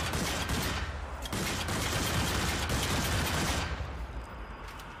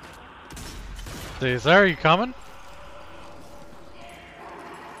 Caesar, are you coming?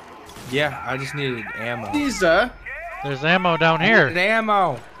 Yeah, I just needed ammo. Caesar. There's ammo down here.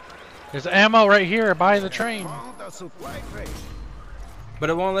 Ammo. There's ammo right here by the train. But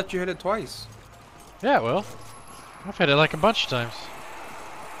it won't let you hit it twice. Yeah, it will. I've hit it like a bunch of times.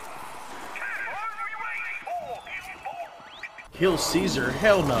 Kill Caesar?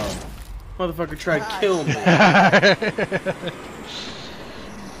 Hell no. Motherfucker tried to kill me.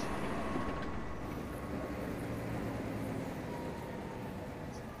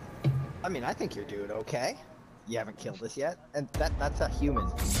 I mean, I think you're doing okay. You haven't killed us yet, and that's a human.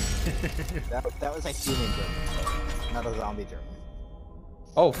 that was a human German, not a zombie German.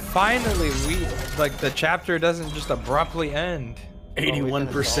 Oh, finally, the chapter doesn't just abruptly end.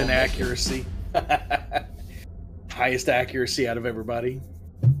 81% accuracy. Highest accuracy out of everybody.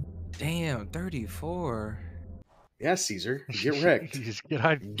 Damn, 34. Yeah, Caesar, get wrecked.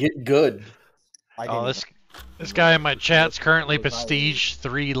 Get good. Oh, this guy in my chat's currently Prestige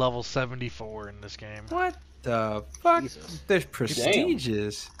 3 level 74 in this game. What the fuck? There's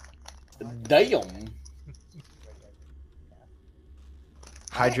prestiges. Damn.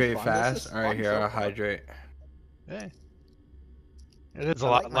 Hydrate fast. Alright, here, I'll hydrate. Yeah. It is a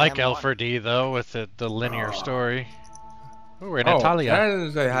lot like Alpha D though, with the linear story. Ooh, we're in Italia. I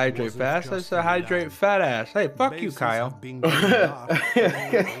didn't say hydrate fast, I said hydrate fat ass. Hey, fuck you, Kyle.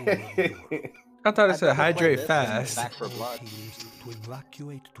 I thought it said hydrate fast. To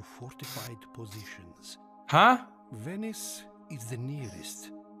evacuate to fortified positions. Huh? Venice is the nearest.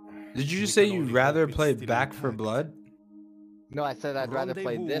 Did you just say you'd rather play Back 4 Blood? No, I said I'd rather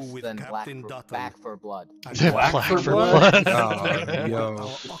play this than Back 4 Blood. Black for Blood? Oh, yo.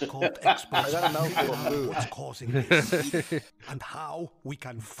 I gotta know what's causing this and how we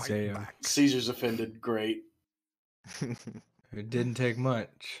can fight back. Caesar's offended. Great. It didn't take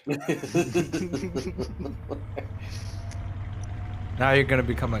much. Now you're gonna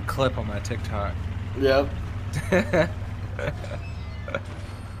become a clip on my TikTok. Yep.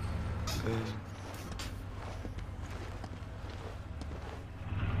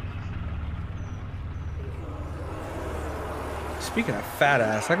 Speaking of fat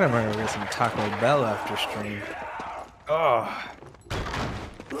ass, I'm gonna go get some Taco Bell after stream. Oh,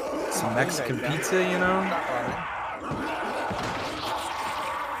 some Mexican pizza, you know?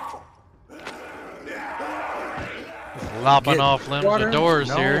 Lopping off limbs with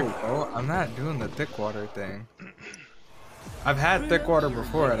doors here. No, I'm not doing the thick water thing. I've had thick water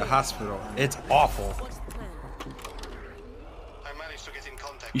before at a hospital. It's awful.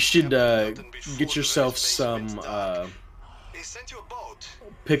 You should get yourself some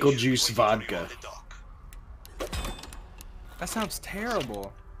pickle juice vodka. That sounds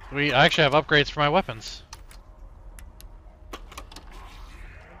terrible. I actually have upgrades for my weapons.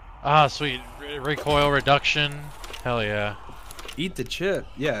 Ah, sweet. Recoil reduction. Hell yeah. Eat the chip.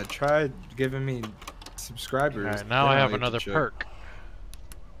 Yeah, try giving me subscribers. Alright, now I have another perk.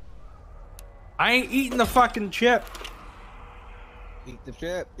 I ain't eating the fucking chip. Eat the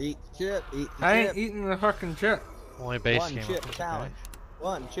chip, eat the chip, eat the chip. I ain't eating the fucking chip. Only base One game. chip challenge.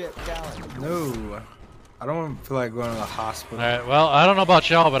 One chip challenge. No. I don't feel like going to the hospital. Alright, well, I don't know about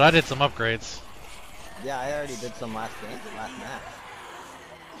y'all, but I did some upgrades. Yeah, I already did some last match.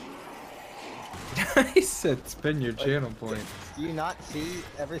 He said spin your channel point. Do you not see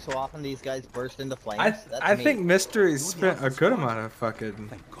every so often these guys burst into flames? I think Mystery spent a good amount of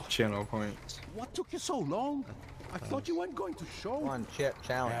fucking channel points. What took you so long? I thought you weren't going to show. One chip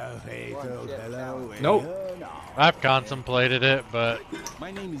challenge. One chip challenge. Nope. I've contemplated it, but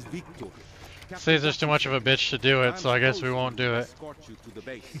my name is Victor. Caesar's too much of a bitch to do it, so I guess we won't do it.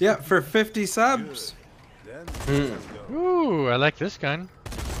 Yeah, for 50 subs. Ooh, I like this gun.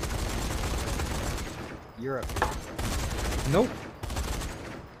 Europe. Nope.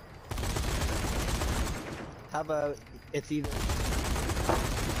 How about it's either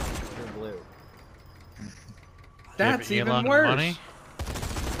or blue? That's even Elon worse. Money.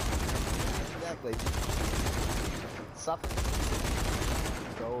 Exactly. Suffer.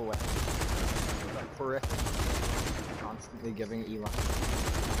 Go away. Horrific. Constantly giving Elon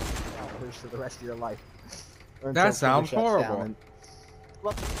offers for the rest of your life. That sounds horrible.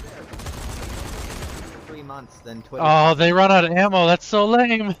 Look, 3 months, then Twitter. Oh, they run out of ammo. That's so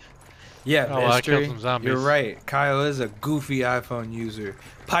lame. Yeah, oh, I killed Mystery, some zombies. you're right. Kyle is a goofy iPhone user.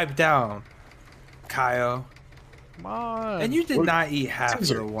 Pipe down, Kyle. Come on. And you did not eat half of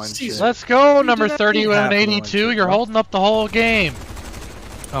the one chip. Let's go, You number did not eat half of the 3182. one You're chip. holding up the whole game.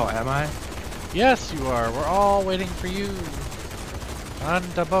 Oh, am I? Yes, you are. We're all waiting for you. On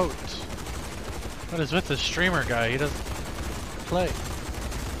the boat. What is with this streamer guy? He doesn't play.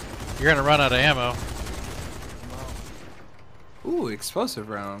 You're gonna run out of ammo. Ooh, explosive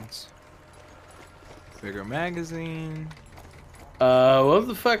rounds. Bigger magazine. What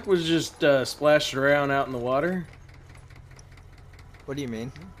the fuck was just splashing around out in the water? What do you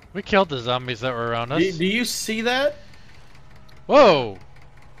mean? We killed the zombies that were around us. Do you see that? Whoa!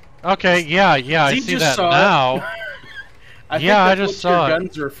 Okay, yeah, I see that now. I just saw it.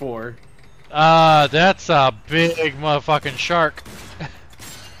 Guns are for. That's a big motherfucking shark.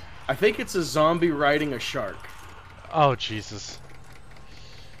 I think it's a zombie riding a shark. Oh, Jesus.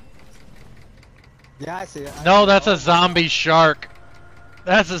 Yeah, I see it. No, that's a zombie shark.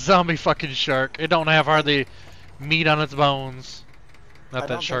 That's a zombie fucking shark. It don't have hardly meat on its bones. Not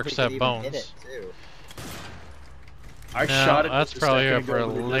that sharks have bones. I shot it. That's probably up for a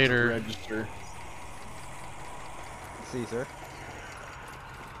later register. Caesar.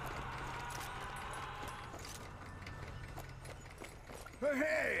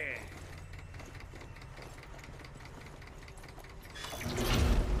 Hey!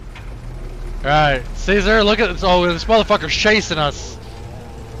 Alright, Caesar, look at this. Oh, this motherfucker's chasing us.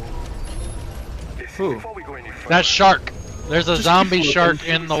 Who? That shark. There's a zombie shark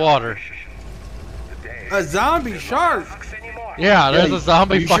in the water. A zombie shark? Yeah, there's a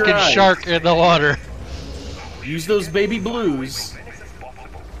zombie fucking shark in the water. Use those baby blues.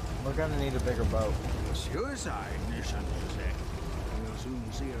 We're gonna need a bigger boat. Suicide mission. We'll soon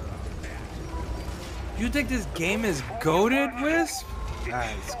see her after that. You think this game is goated, Wisp?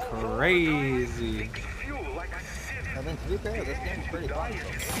 That's crazy. I mean, to be fair, this game's pretty fun.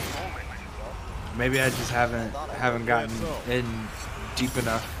 Maybe I just haven't gotten in deep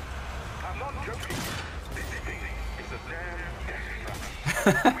enough.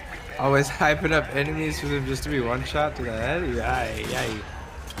 Always hyping up enemies for them just to be one shot to the head. Yay.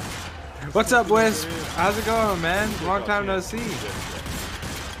 What's up, Wisp? How's it going, man? Long time no see.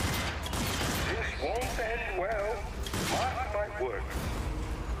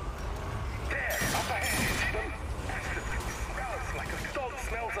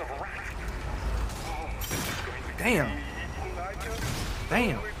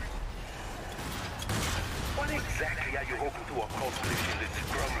 Damn. What exactly are you hoping to accomplish in this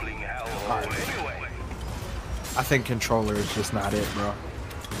crumbling hellhole anyway? I think controller is just not it, bro.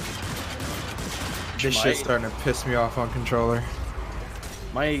 This shit's starting to piss me off on controller.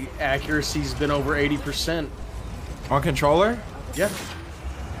 My accuracy's been over 80%. On controller? Yeah.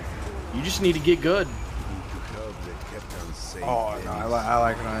 You just need to get good. Oh no, I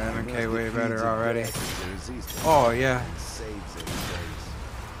like it on MK way better already. Oh yeah.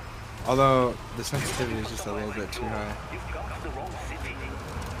 Although the sensitivity is just a little bit too high.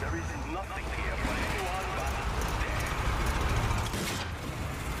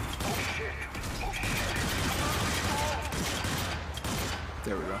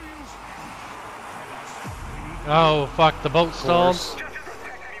 There we go. Oh fuck, the boat stalled.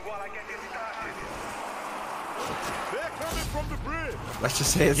 Let's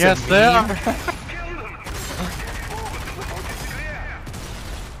just say it's yes, a they are.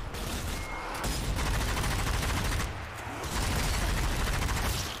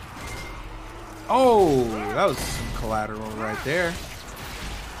 Oh, that was some collateral right there.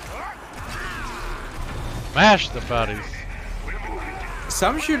 Mash the buddies.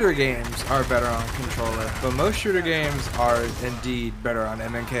 Some shooter games are better on controller, but most shooter games are indeed better on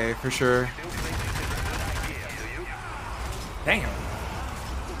MK for sure. Damn.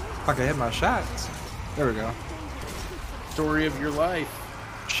 Fuck, I hit my shots. There we go. Story of your life.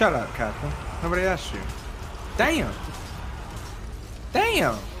 Shut up, Captain. Nobody asked you. Damn.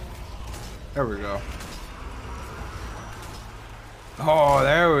 Damn. There we go. Oh,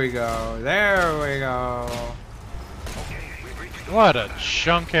 there we go. There we go. What a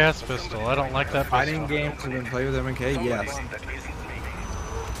chunk ass pistol. I don't like that pistol. Fighting games have been played with MK? Yes.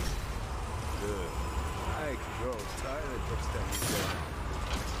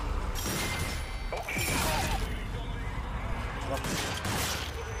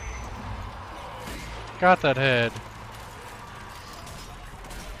 Got that head.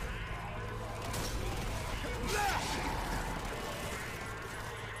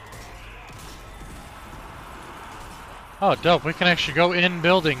 Oh, dope. We can actually go in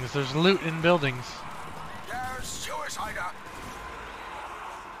buildings. There's loot in buildings. There's suicider.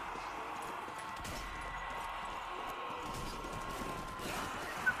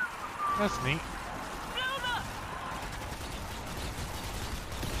 That's neat.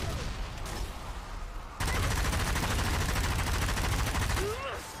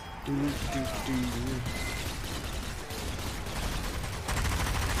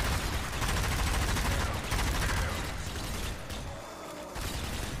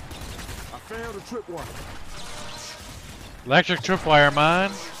 found a tripwire. Electric tripwire,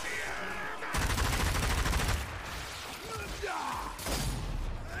 man.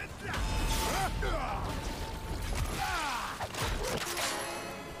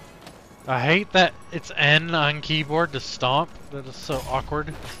 I hate that it's N on keyboard to stomp. That is so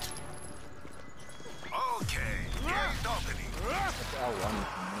awkward. Okay, gate opening.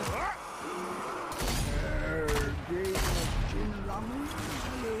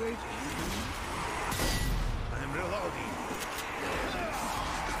 I'm reloading.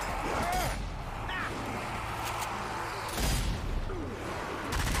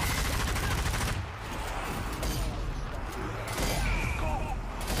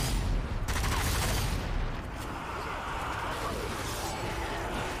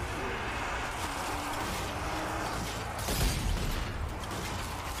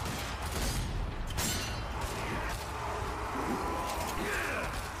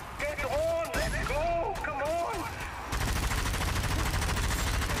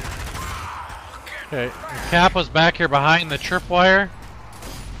 Okay, Cap was back here behind the tripwire.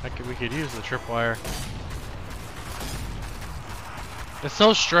 We could use the tripwire. It's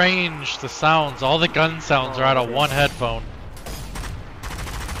so strange, the sounds. All the gun sounds are out of one headphone.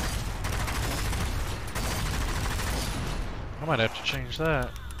 I might have to change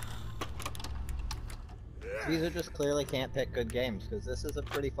that. Caesar just clearly can't pick good games, because this is a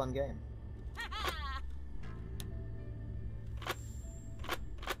pretty fun game.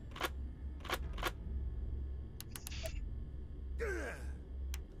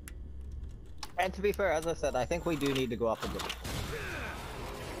 And to be fair, as I said, I think we do need to go up a bit.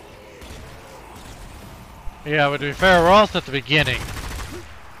 Yeah, but to be fair, we're also at the beginning.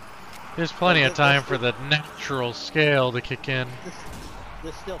 There's plenty of time for the natural scale to kick in.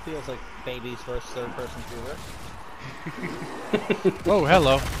 This still feels like baby's first third-person shooter. Oh,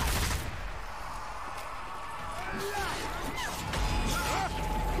 hello.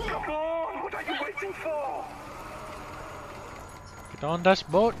 Come on, what are you waiting for? Get on that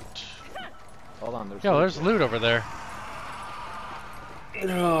boat. Hold on, there's There's loot over there.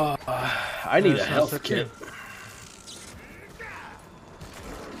 Oh, I need a health kit.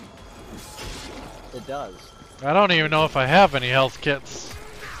 It does. I don't even know if I have any health kits.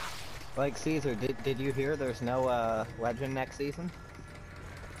 Like, Caesar, did you hear there's no legend next season?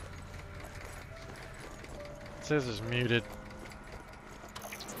 Caesar's muted.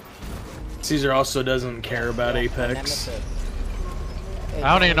 Caesar also doesn't care about Apex. Nemesis.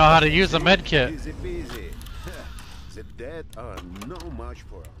 I don't even know how to use a med kit. Easy peasy. The dead are no match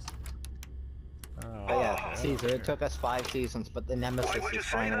for us. But yeah, Caesar, it took us 5 seasons, but the Nemesis is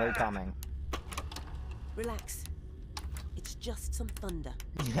finally coming. Relax. It's just some thunder.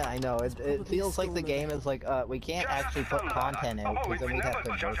 Yeah, I know. It feels like the game is like, we can't actually put content out because then we'd have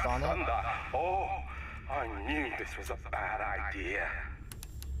to work on it. Oh, I knew this was a bad idea.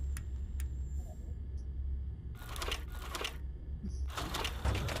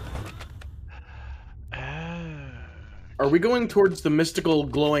 Are we going towards the mystical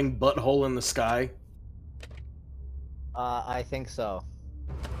glowing butthole in the sky? I think so.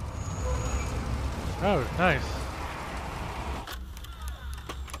 Oh, nice.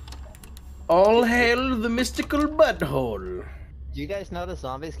 All hail the mystical butthole. Do you guys notice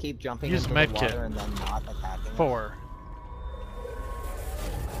zombies keep jumping Use into the medkit. water and then not attacking? 4.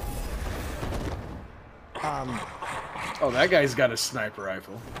 Oh, that guy's got a sniper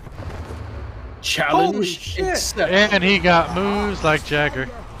rifle. Challenge accepted. And he got moves like Jagger.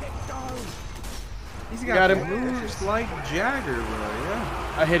 He's got him. moves like Jagger, bro,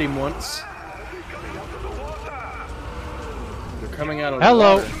 yeah. I hit him once. They're coming out of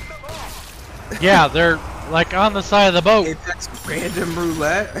Hello. the water. Yeah, they're like on the side of the boat. Apex random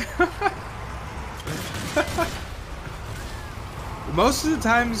roulette. Most of the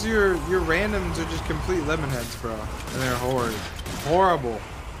times your randoms are just complete lemon heads, bro. And they're horrid. Horrible.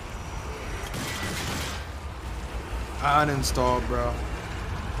 I uninstalled, bro.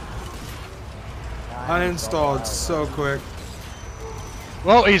 Uninstalled so quick.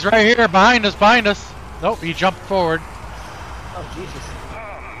 Whoa, he's right here behind us, Nope, he jumped forward. Oh, Jesus.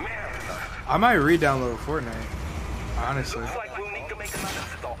 I might re-download Fortnite. Honestly. Looks like we'll need to make another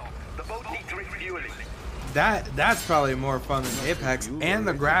stop. The boat needs refueling. That's probably more fun than Apex, and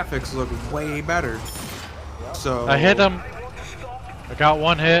the graphics look way better. So I hit him. I got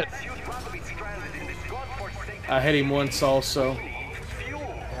one hit. I hit him once also.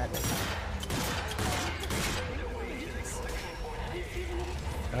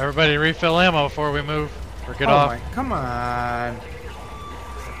 Everybody refill ammo before we move. Or get oh off. My, come on.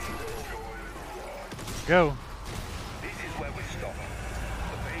 Go. This is where we stop.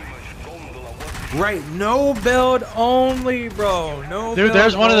 The famous gondola Right, no build only, bro. No. Dude,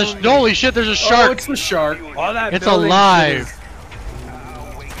 there's one only. of the. Holy shit! There's a shark. Oh, it's the shark. All that It's building alive.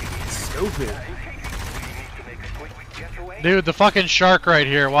 is stupid. Dude, the fucking shark right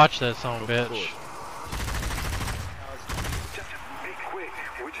here. Watch this, son of a bitch.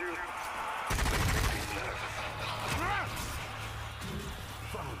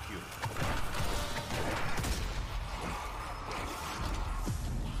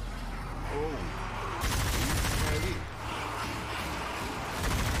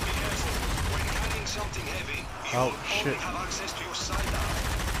 Oh shit.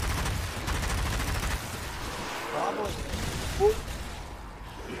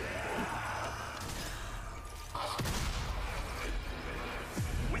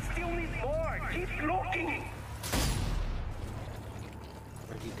 We still need more. Keep looking.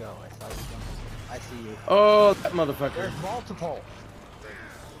 Where'd you go? I saw you jump. I see you. Oh, that motherfucker. There's multiple.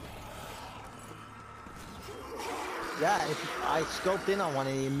 Yeah, I scoped in on one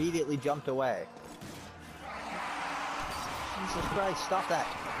and he immediately jumped away. Jesus Christ, stop that.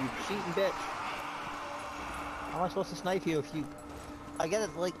 You cheating bitch. How am I supposed to snipe you if you... I get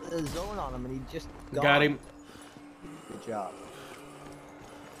it like a zone on him and he just gone. Got him. Good job.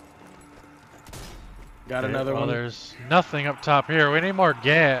 Got another Well, one. there's nothing up top here. We need more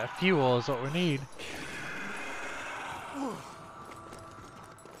gas. Fuel is what we need.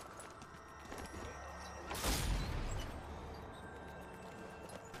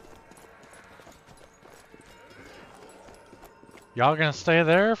 Y'all gonna stay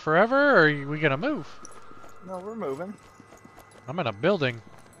there forever, or are we gonna move? No, we're moving. I'm in a building.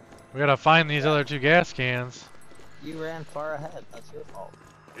 We gotta find these other 2 gas cans. You ran far ahead. That's your fault.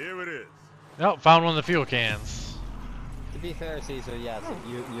 Here it is. Nope, found one of the fuel cans. To be fair, Caesar, yes,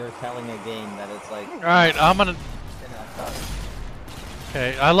 you're telling a game that it's like... Alright, I'm gonna...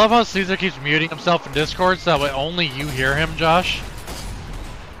 Okay, I love how Caesar keeps muting himself in Discord so that way only you hear him, Josh.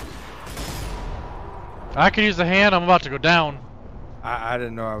 I could use the hand, I'm about to go down. I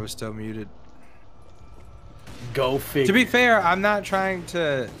didn't know I was still muted. Go figure. To be fair, I'm not trying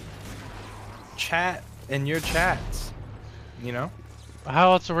to chat in your chats. You know?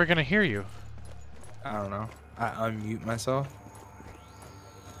 How else are we gonna hear you? I don't know. I unmute myself.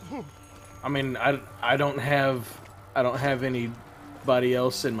 I mean, I don't have anybody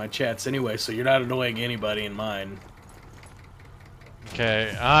else in my chats anyway, so you're not annoying anybody in mine.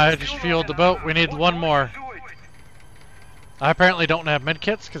 Okay, I just fueled the boat. We need one more. I apparently don't have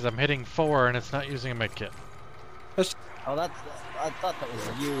medkits because I'm hitting 4 and it's not using a medkit. Oh, that's... I thought that was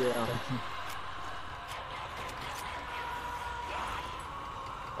you.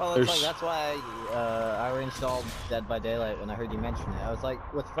 Well, it's like, that's why I reinstalled Dead by Daylight when I heard you mention it. I was like,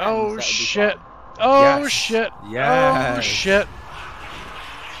 with friends, that Oh would be shit! fun. Oh Yes. shit! Yes. Oh shit!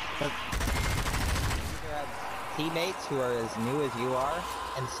 You have teammates who are as new as you are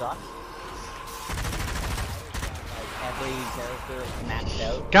and suck. Like every character maxed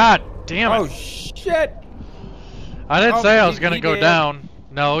out. God damn it! Oh shit! I didn't Oh, say I was he gonna go did. down.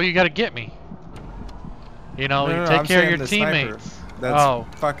 No, you gotta get me. You know, No, you no, take I'm care of saying your the sniper teammates. That's Oh.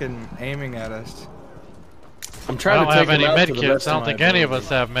 fucking aiming at us. I'm I trying don't to take have any him out to the medkits. best I of don't my think any of ability. us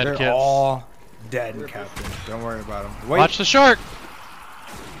have They're medkits. all dead, Captain. Don't worry about them. Wait. Watch the shark!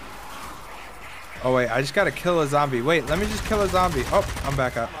 Oh wait, I just gotta kill a zombie. Wait, let me just kill a zombie. Oh, I'm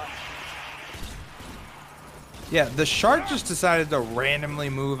back up. Yeah, the shark just decided to randomly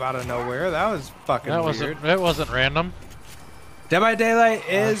move out of nowhere. That was fucking That weird. wasn't random. Dead by Daylight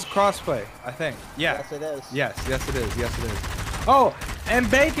is crossplay, I think. Yeah. Yes, it is. Yes, it is. Yes, it is. Oh, and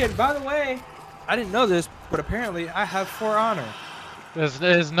Bacon, by the way, I didn't know this, but apparently I have For Honor.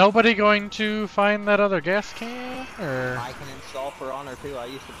 Is nobody going to find that other gas can? Or I can install For Honor too. I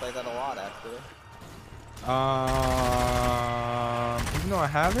used to play that a lot, actually. Even though I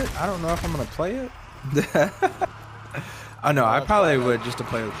have it, I don't know if I'm gonna play it. Oh no, I probably would just to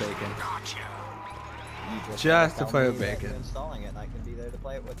play with Bacon. You Just to tell play me with that Bacon. you're installing it, and I can be there to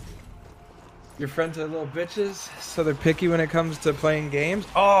play it with you. Your friends are little bitches, so they're picky when it comes to playing games.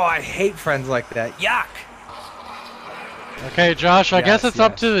 Oh, I hate friends like that. Yuck! okay, Josh, I guess Yes, it's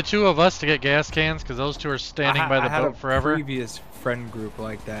up yes. to the 2 of us to get gas cans because those 2 are standing by I the had boat a forever. previous friend group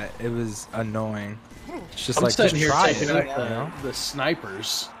like that. It was annoing. It's just I'm like, sitting just here try taking it, out you know? the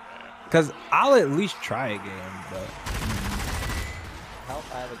snipers. Because I'll at least try a game, but Help!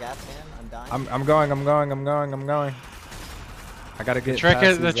 I have a gas can. I'm dying. I'm going. I gotta get. The trick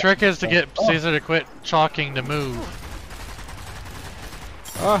past is these to get Caesar to quit chalking to move.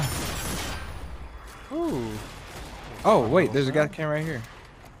 Oh. Ooh. Oh wait, there's a gas can right here.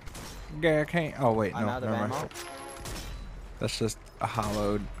 Gas can. Oh wait, I'm no, out of never mind. ammo. That's just a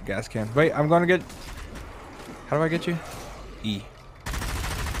hollowed gas can. Wait, I'm gonna get. How do I get you? E.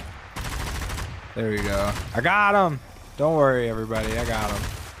 There we go. I got him. Don't worry, everybody. I got him.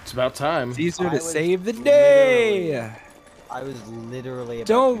 It's about time. Caesar to save the day. I was literally.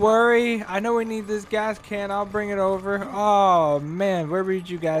 Don't worry. I know we need this gas can. I'll bring it over. Oh man, where would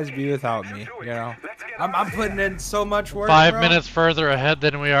you guys be without me? You know, I'm putting in so much work. 5 minutes further ahead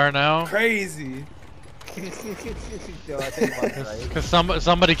than we are now. Crazy. Because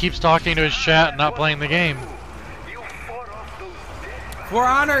somebody keeps talking to his chat and not playing the game. For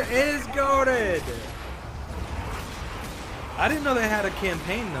Honor is goated. I didn't know they had a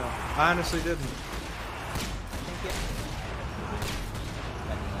campaign though. I honestly didn't.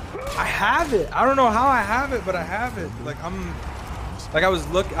 I have it. I don't know how I have it, but I have it. Like I was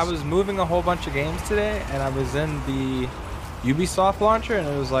moving a whole bunch of games today, and I was in the Ubisoft launcher, and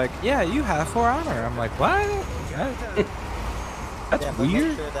it was like, yeah, you have For Honor. I'm like, what? That's yeah, weird.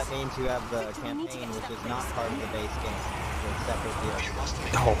 Make sure that means you have the campaign, which is not part of the base game. It's separate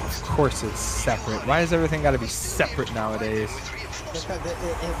DLC. Oh, of course it's separate. Why does everything got to be separate nowadays? Because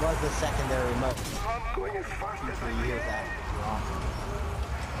it was a secondary mode. 2 years after.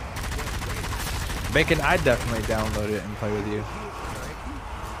 Bacon, I'd definitely download it and play with you.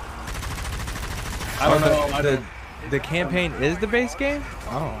 I don't know. The campaign is the base game?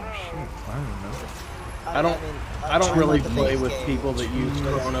 Oh shoot, I don't know. I don't really play with people that use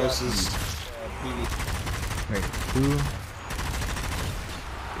Kronos'. Wait, who?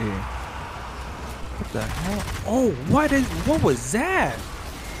 Yeah. What the hell? Oh, what was that?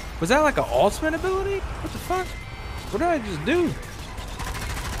 Was that like an ultimate ability? What the fuck? What did I just do?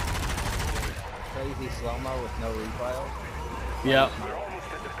 Crazy slow-mo with no recoil. Yep.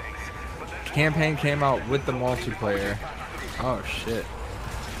 Campaign came out with the multiplayer. Oh shit.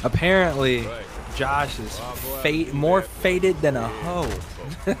 Apparently, Josh is more faded than a hoe.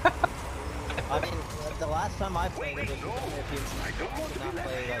 I mean, the last time I played it was if you did not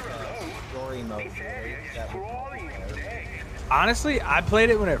play like a story mode. Honestly, I played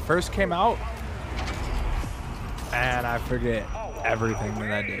it when it first came out, and I forget everything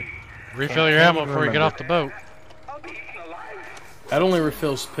that I did. Refill your ammo before you get off the boat. That only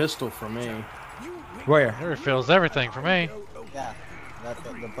refills pistol for me. Where? It refills everything for me. Yeah,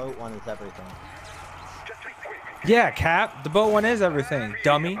 the boat one is everything. Yeah, Cap. The boat one is everything,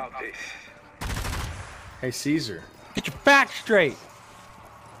 dummy. Hey, Caesar. Get your facts straight.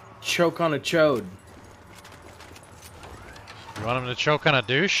 Choke on a chode. You want him to choke on a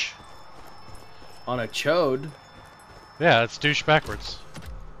douche? On a chode? Yeah, it's douche backwards.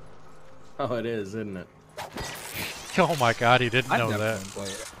 Oh, it is, isn't it? Oh my god, he didn't know that.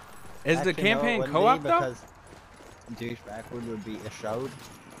 Is the campaign co-op though? Douche backward would be a chode.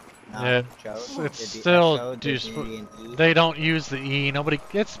 Yeah, it's still douche. They don't use the E. Nobody.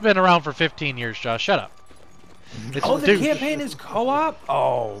 It's been around for 15 years, Josh. Shut up. It's the campaign is co-op.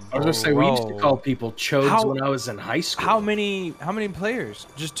 Oh, I was gonna say we used to call people chodes when I was in high school. How many players?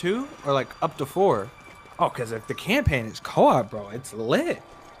 Just 2 or like up to 4? Oh, because if the campaign is co-op, bro, it's lit.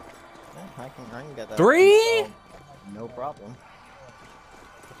 Yeah, I can get that. 3? No problem.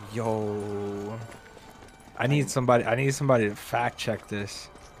 Yo, I need somebody to fact check this.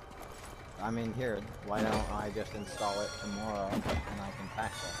 I mean, here, why don't I just install it tomorrow and I can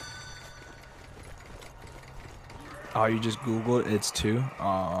fact check it? Oh, you just Googled it's 2?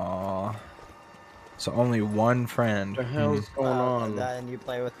 Aww. So only one friend. What the hell's going on? And you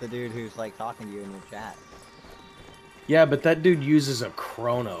play with the dude who's like talking to you in your chat. Yeah, but that dude uses a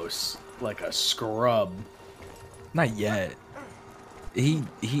Kronos like a scrub. Not yet. He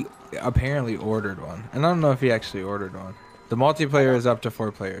apparently ordered one, and I don't know if he actually ordered one. The multiplayer is up to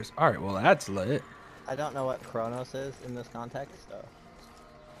 4 players. All right, well that's lit. I don't know what Kronos is in this context, though.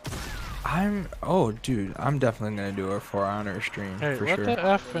 Oh, dude, I'm definitely gonna do a For Honor stream for sure. What the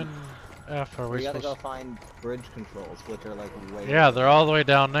F and F are we We gotta supposed go find bridge controls, which are like way. Yeah, they're all the way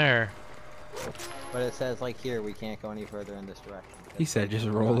down there. But it says like here we can't go any further in this direction. He said just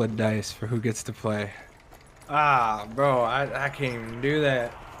roll a dice for who gets to play. Ah, bro, I can't even do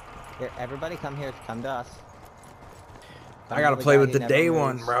that. Here, everybody come here, come to us. I gotta play with the day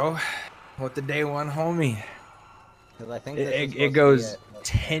one, bro. With the day one homie. Because I think it goes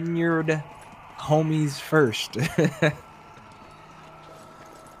tenured homies first.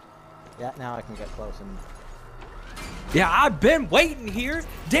 Yeah, now I can get close and. Yeah, I've been waiting here.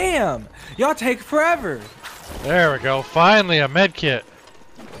 Damn, y'all take forever. There we go. Finally, a med kit.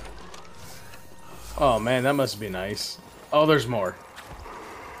 Oh man, that must be nice. Oh, there's more.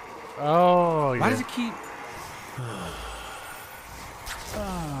 Oh, why does it keep?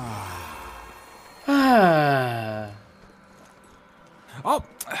 Oh,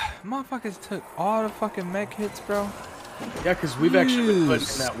 motherfuckers took all the fucking mech hits, bro. Yeah, because we've actually been putting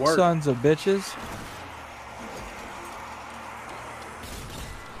in that work. Sons of bitches.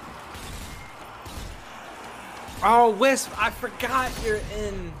 Oh, Wisp, I forgot you're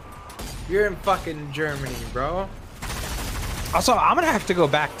in fucking Germany, bro. Also, I'm gonna have to go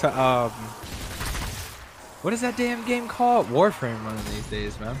back to what is that damn game called? Warframe one of these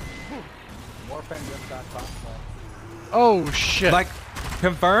days, man. Warframe just got crossplay. Oh shit! Like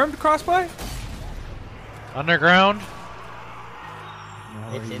confirmed crossplay? Underground?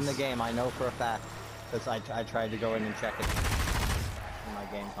 It's in the game, I know for a fact, because I tried to go in and check it in my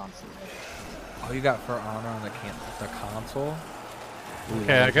game constantly. Oh, you got For Honor on the console? Ooh,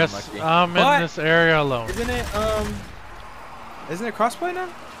 Okay, I guess I'm in this area alone. Isn't it crossplay now?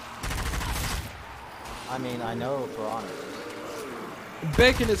 I mean, I know For Honor.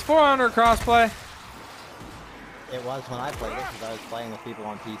 Bacon is For Honor crossplay. It was when I played it, because I was playing with people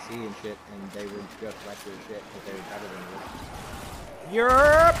on PC and shit, and they would just wreck your shit because they were better than you.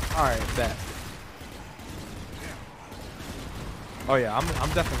 Europe! Alright, bet. Oh yeah, I'm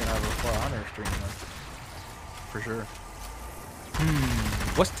definitely gonna have a For Honor stream though. For sure.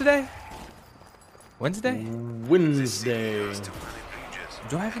 What's today? Wednesday? Wednesday.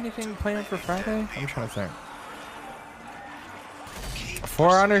 Do I have anything planned for Friday? I'm trying to think. A For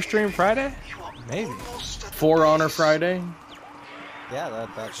Honor stream Friday? Maybe. For Honor Friday? Yeah,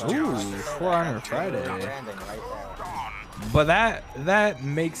 that's ooh, For Honor Friday. But that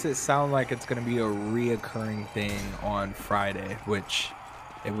makes it sound like it's gonna be a reoccurring thing on Friday, which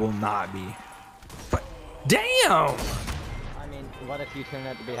it will not be. But damn! I mean, what if you turn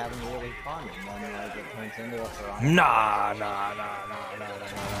out to be having really fun and then like it turns into a For Honor? Nah.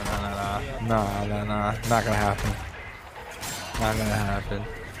 Not gonna happen. Not gonna happen.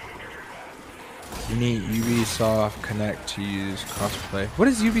 You need Ubisoft Connect to use crossplay. What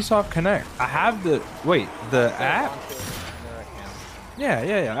is Ubisoft Connect? I have the the app.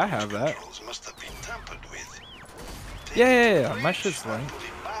 Yeah, I have that. Yeah, my shit's linked.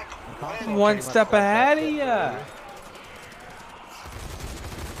 One step ahead of ya.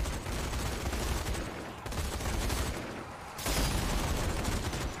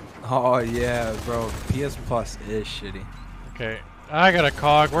 Oh yeah, bro. PS Plus is shitty. Okay, I got a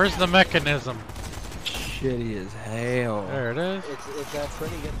cog. Where's the mechanism? Shitty as hell. There it is. It's a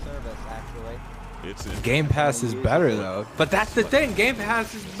pretty good service, actually. Game Pass is better though. But that's the thing, Game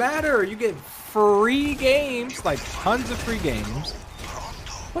Pass is better. You get free games, like tons of free games.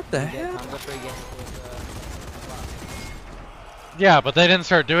 What the hell? Yeah, but they didn't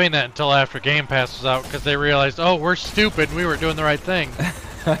start doing that until after Game Pass was out because they realized, oh, we're stupid. We were doing the right thing.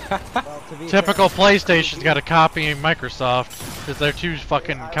 Typical PlayStation's got to copy Microsoft because they're too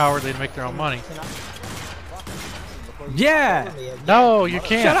fucking cowardly to make their own money. Yeah. No, you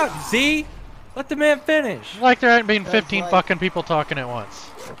can't. Shut up, Z. Let the man finish. Like there ain't been 15 fucking people talking at once.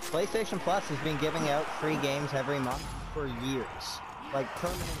 PlayStation Plus has been giving out free games every month for years. Like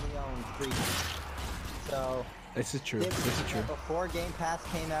permanently owned free games. So this is true. This is true. Before Game Pass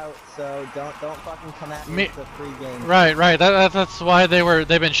came out, so don't fucking come at me with the free game. Right. That's why they've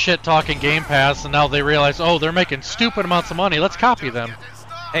been shit talking Game Pass, and now they realize, oh, they're making stupid amounts of money. Let's copy them.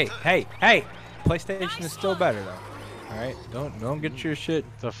 Hey! PlayStation is still better though. All right, don't get your shit.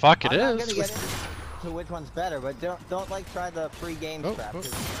 The fuck it I'm is. not gonna get into which one's better, but don't like try the free games crap. Because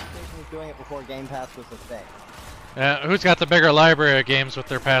PlayStation was doing it before Game Pass was a thing. Who's got the bigger library of games with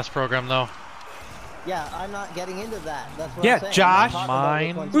their Pass program though? Yeah, I'm not getting into that. That's what I'm saying. Josh.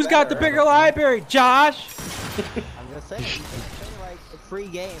 Mine. Who's got the bigger library? Josh. I'm just saying, you can say like free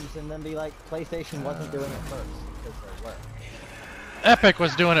games and then be like PlayStation wasn't doing it first because they were. Epic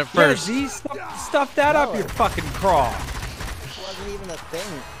was doing it first. Yeah, Z, stuff that up your fucking craw. It wasn't even a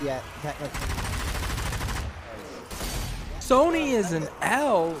thing yet, technically. Sony is an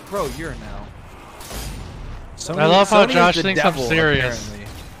L. Bro, you're an L. I love how Josh thinks I'm serious.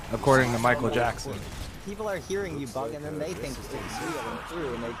 According to Michael Jackson. People are hearing you bug and then they think it's real and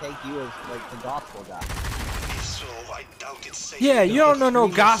true and they take you as like the gospel guy. Yeah, you don't know no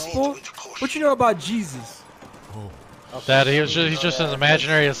gospel. What you know about Jesus? That he's just as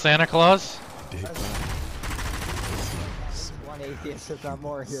imaginary as Santa Claus? One atheist, if not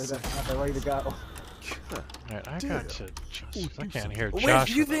more, here. That's not the way to go. Alright, I got to just... I can't hear Josh. Wait,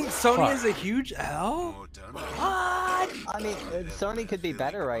 you think Sony is a huge L? What? I mean, Sony could be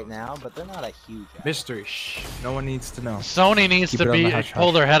better right now, but they're not a huge L. Mystery. Shh. No one needs to know. Sony needs to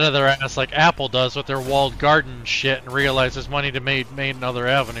pull their head out of their ass like Apple does with their walled garden shit and realize there's money to made in other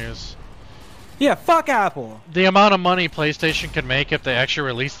avenues. Yeah, fuck Apple. The amount of money PlayStation can make if they actually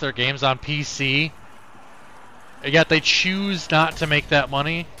release their games on PC Yet they choose not to make that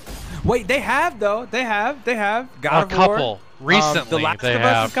money. Wait, they have though. They have. God of A couple. War. Recently, The Last they of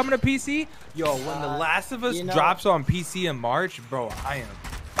have. Us is coming to PC. Yo, when The Last of Us drops on PC in March, bro, I am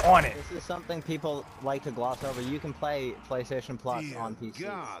on it. This is something people like to gloss over. You can play PlayStation Plus on PC.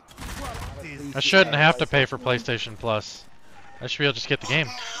 I shouldn't have to pay for PlayStation Plus. I should be able to just get the game.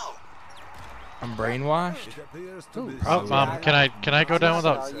 I'm brainwashed. Oh, can I go down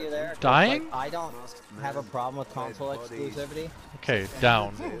without dying? Like, I don't have a problem with console exclusivity. Okay,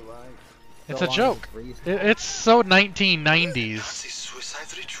 down. It's a joke. It's so 1990s.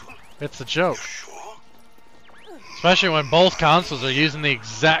 It's a joke. Especially when both consoles are using the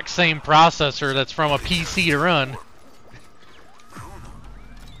exact same processor that's from a PC to run.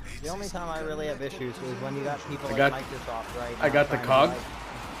 The only time I really have issues is when you got people like Microsoft, right? I got the cog.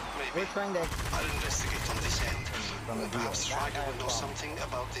 We're trying to. I'll investigate on this end. Perhaps Striker will know something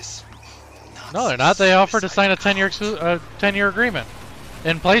about this. No, they're not. They offered to sign a 10-year agreement.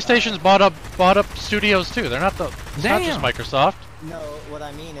 And PlayStation's bought up studios too. They're not the. It's not just Microsoft. No, what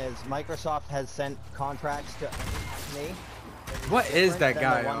I mean is Microsoft has sent contracts to me. What is that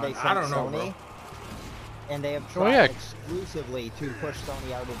guy on? I don't know, bro. And they have tried exclusively to push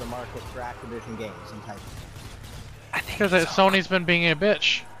Sony out of the market for Activision games and titles. Because Sony's been being a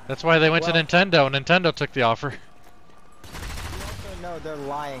bitch. That's why they went to Nintendo, and Nintendo took the offer. No, they're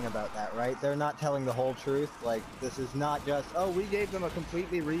lying about that, right? They're not telling the whole truth. Like, this is not just, oh, we gave them a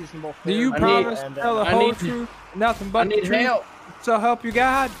completely reasonable. Do you promise to tell the whole truth? Nothing but the truth. Help. So help you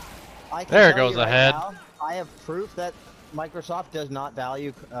God. There goes ahead. Now, I have proof that Microsoft does not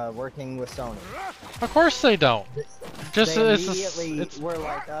value working with Sony. Of course they don't. Just they immediately were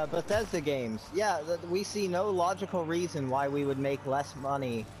like Bethesda games. Yeah, we see no logical reason why we would make less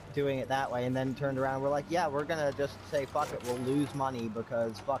money doing it that way, and then turned around and we're like, yeah, we're gonna just say fuck it, we'll lose money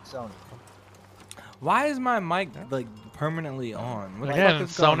because fuck Sony. Why is my mic like permanently on? What Again,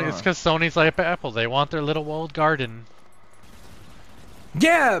 Sony. It's because Sony's like Apple. They want their little walled garden.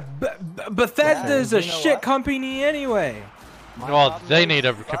 Yeah, Bethesda is a shit company anyway. Well, they need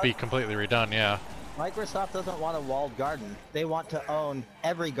to be completely redone. Yeah. Microsoft doesn't want a walled garden. They want to own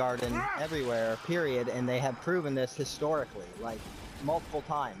every garden everywhere, period, and they have proven this historically, like multiple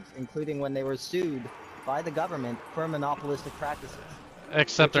times, including when they were sued by the government for monopolistic practices.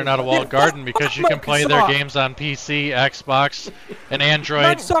 Except they're not a walled garden because you can play their games on PC, Xbox, and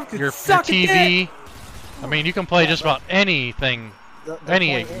Android, your TV. I mean, you can play just about anything,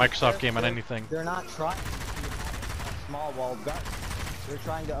 any Microsoft game on anything. They're not trying to a small walled garden. They're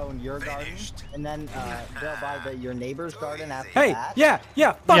trying to own your garden, and then they'll buy your neighbor's garden after that. Yeah,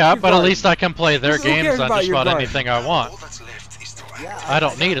 but at least I can play their games on just about anything I want. Yeah, I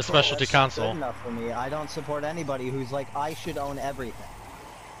don't need a specialty console. Good enough for me. I don't support anybody who's like, I should own everything.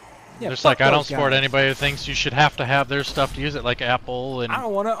 Yeah, just like I don't support anybody who thinks you should have to have their stuff to use it, like Apple and I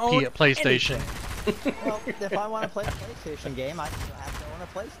don't want to own PlayStation. Well, if I want to play a PlayStation game, I have to own a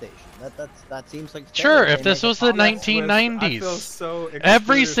PlayStation. That seems like sure. If this was the 1990s,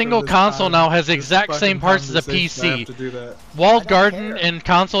 every single console now has the exact same parts as a PC. Walled garden and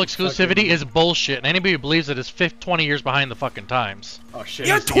console exclusivity is bullshit, and anybody who believes it is 20 years behind the fucking times. Oh shit!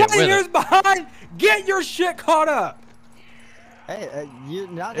 You're 20 years behind. Get your shit caught up. Hey, you're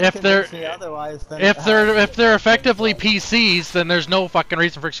not gonna convince me otherwise. Then if they're effectively PCs, then there's no fucking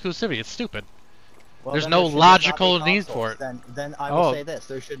reason for exclusivity. It's stupid. Well, there's no logical need for it. Then I will say this: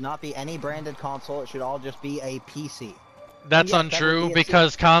 there should not be any branded console. It should all just be a PC. That's untrue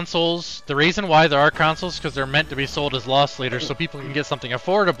because consoles. The reason why there are consoles is because they're meant to be sold as loss leaders, so people can get something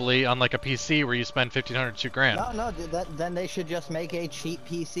affordably, unlike a PC where you spend $1,500, $2,000. No, then they should just make a cheap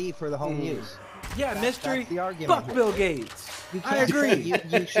PC for the home use. Yeah, mystery. That's the argument. Fuck Bill Gates. I agree.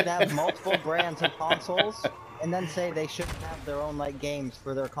 You should have multiple brands of consoles, and then say they shouldn't have their own like games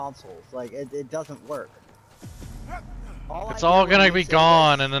for their consoles. Like it doesn't work. It's all gonna be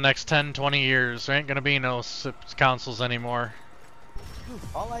gone in the next 10, 20 years. There ain't gonna be no consoles anymore.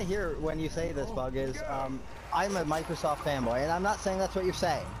 All I hear when you say this, Bug, is I'm a Microsoft fanboy, and I'm not saying that's what you're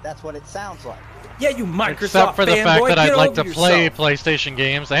saying. That's what it sounds like. Yeah, you Microsoft Except for the fact that I'd like to play yourself. PlayStation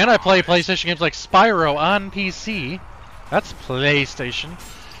games, and I play PlayStation games like Spyro on PC. That's PlayStation.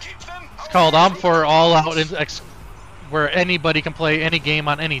 It's called I'm for all out, where anybody can play any game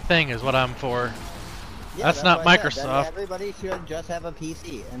on anything is what I'm for. Yeah, that's not Microsoft. Everybody should just have a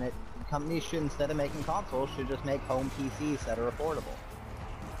PC, and companies should, instead of making consoles, should just make home PCs that are affordable.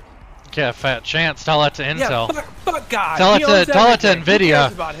 Yeah, fat chance. Tell that to Intel. Yeah, fuck God. Tell it to Nvidia. Who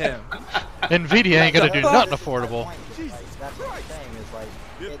cares about him? Nvidia ain't gonna do nothing affordable. That's what I'm saying is like,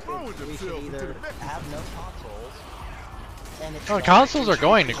 we should either have no consoles. And consoles are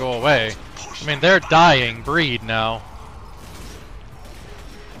going to go away. I mean, they're dying breed now.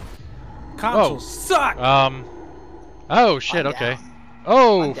 Consoles suck! Oh shit, okay.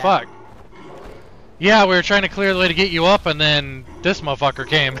 Oh, fuck. Yeah, we were trying to clear the way to get you up, and then this motherfucker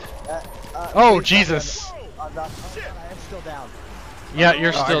came. Oh, Jesus. I'm still down. Yeah,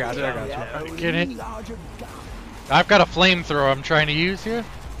 you're still I got you. Get it? I've got a flamethrower I'm trying to use here.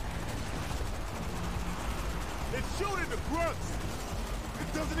 It's shooting the grunts.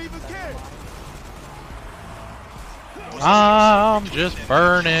 It doesn't even care. I'm just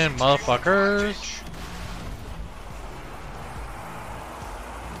burning motherfuckers.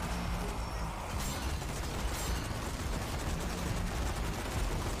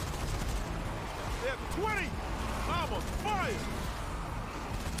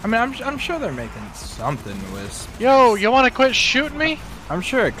 I mean, I'm sure they're making something, Wisp. Yo, you want to quit shooting me? I'm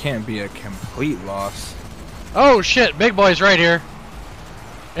sure it can't be a complete loss. Oh shit, big boy's right here.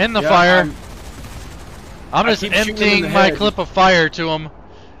 In the fire. I'm just emptying my clip of fire to him.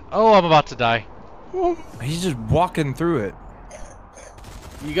 Oh, I'm about to die. He's just walking through it.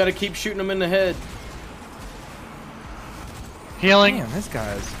 You gotta keep shooting him in the head. Healing. Damn, this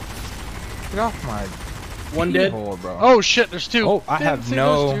guy's... Get off my... One dead. Hole, bro. Oh shit, there's two. Oh, I have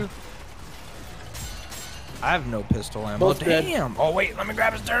no pistol ammo. Both Damn. dead. Oh wait, let me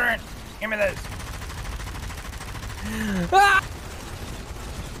grab his turret. Give me this. Ah!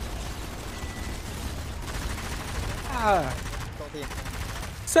 Ah.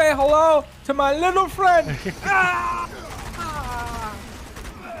 Say hello to my little friend. Ah!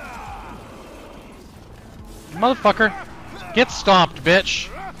 Motherfucker. Get stomped, bitch.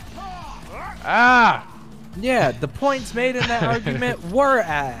 Ah. Yeah, the points made in that argument were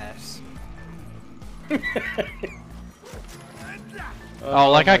ass.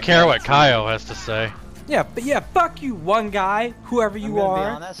 Oh, like I care what Kaio has to say. Yeah, but yeah, fuck you, one guy, whoever you I'm gonna are.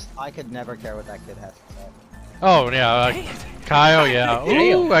 be honest, I could never care what that kid has to say. Oh yeah, Kaio, yeah.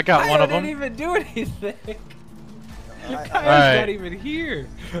 Ooh, I got one of them. Didn't even do anything. Kaio's Alright. not even here.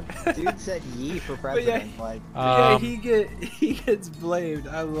 Dude said "Yee" for president. Yeah, like, yeah, he gets blamed.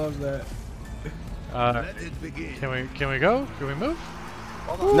 I love that. Can we go? Can we move?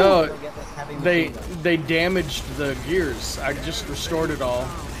 hold on, No, go get this heavy they machine gun. they damaged the gears. I just restored it all.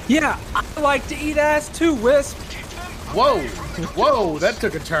 Yeah, I like to eat ass too, Wisp. Whoa, whoa, that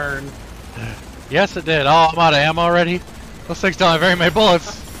took a turn. Yes, it did. Oh, I'm out of ammo already. Those things don't have very many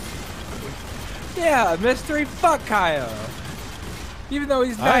bullets. Yeah, mystery fuck Kaio. Even though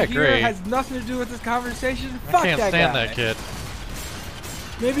he's I not here, agree. it has nothing to do with this conversation. I Fuck can't that stand guy. that kid.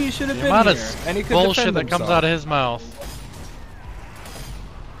 Maybe he should have The been amount here, of and he could bullshit defend that comes himself. out of his mouth.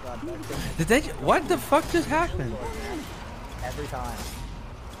 Did they? What the fuck just happened? Every time.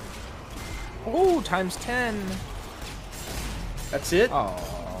 Oh, times 10. That's it.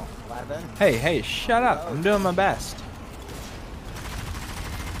 Oh. 11. Hey, shut up. I'm doing my best.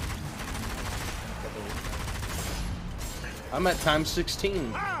 I'm at time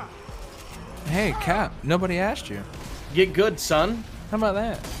 16. Hey, Cap, nobody asked you. Get good, son. How about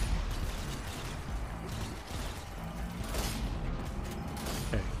that?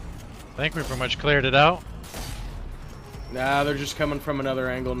 Okay. I think we pretty much cleared it out. Nah, they're just coming from another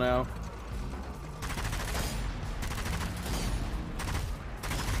angle now.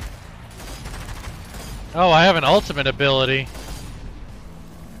 Oh, I have an ultimate ability.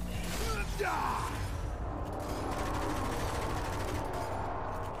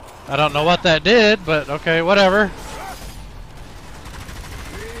 I don't know what that did, but okay, whatever.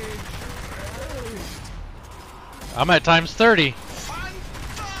 I'm at times 30. PC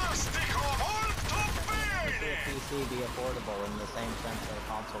be affordable in the same sense that a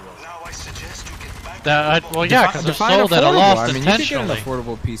console was. Now I suggest you get back. Well, yeah, because they're Define sold at a affordable. loss I mean, intentionally. you could get an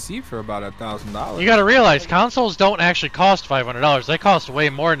affordable PC for about $1,000. You gotta realize, consoles don't actually cost $500. They cost way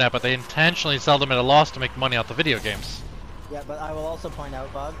more than that, but they intentionally sell them at a loss to make money off the video games. Yeah, but I will also point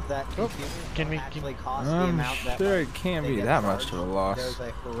out, Bug, that computers don't actually cost the I'm amount that sure like, it can't they be get that charged. much of a loss. There's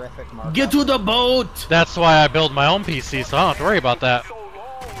a horrific markup. Get to the boat. That's why I build my own PC, so I don't have to worry about that.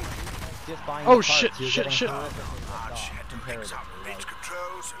 Just buying Oh the shit, parts, you're shit, getting shit. horrifically ripped off comparatively, like,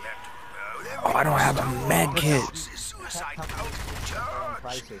 Oh, I don't have a med kit. prices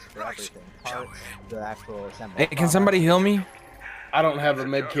for everything. Parts, the actual assembly. Hey, can somebody heal me? I don't have a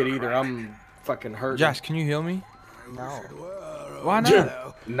med kit either. I'm fucking hurt. Josh, can you heal me? No. Why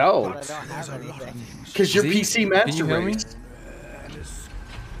not? No. I don't have anything. Because your Zeke, PC can master you heal me? race.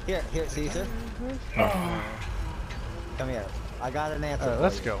 Here, Caesar. Come here. I got an answer. for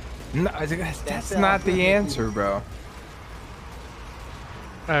Let's you. go. No, that's not the answer, bro.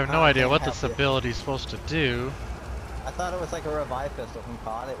 I have no idea what this ability is supposed to do. I thought it was like a revive pistol from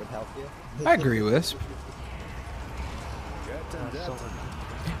COD. It would help you. I agree, Wisp.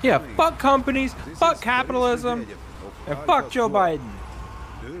 Yeah, fuck companies, fuck capitalism, and fuck Joe Biden.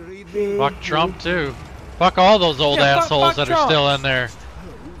 Fuck Trump too. Fuck all those old assholes that are still in there.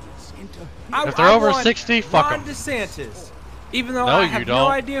 If they're over 60, fuck them. Ron DeSantis. Even though I have no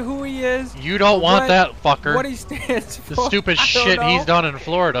idea who he is. You don't want that fucker. What he stands for. The stupid shit he's done in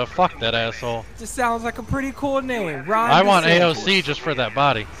Florida. Fuck that asshole. Just sounds like a pretty cool name. Ron I want DeSantis. AOC just for that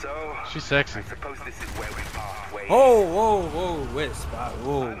body. She's sexy. Oh, whoa, whoa, Wisp.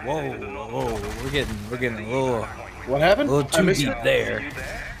 Whoa, whoa, whoa. We're getting a little. What happened? A little too deep there.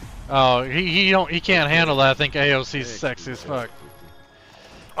 Oh, he can't handle that. I think AOC's sexy as fuck.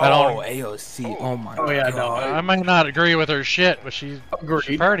 AOC. Oh my god. Yeah, no. I might not agree with her shit, but she's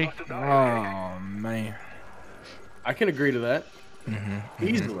pretty. Oh man. I can agree to that.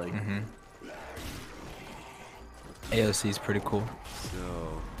 Easily. AOC's pretty cool.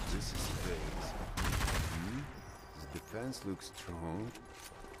 So this is phase. The defense looks strong.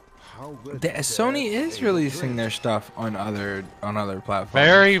 How good Sony is releasing their stuff on other platforms.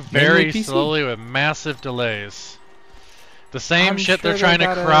 Very, very slowly with massive delays. The same shit they're trying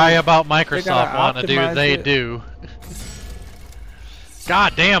to cry about Microsoft wanting to do, they do.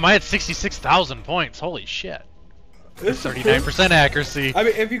 God damn, I had 66,000 points. Holy shit. 39% accuracy. I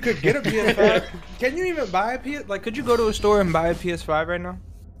mean, if you could get a PS5, can you even buy a PS? Like, could you go to a store and buy a PS5 right now,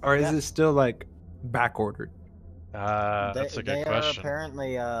 or is it still like back ordered? That's a good question. They are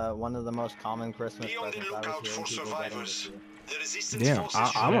apparently one of the most common Christmas presents I was hearing people getting this year. Yeah,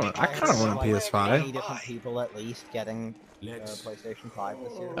 I kind of want a PS5. 80 different people at least getting PlayStation 5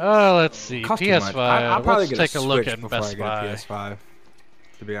 this year. Let's see. PS5. I'll probably Let's get take a Switch look at before Best I get Buy. a PS5.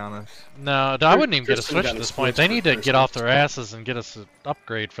 To be honest. No, I wouldn't even get a Switch at this point. They need to get off their asses and get us an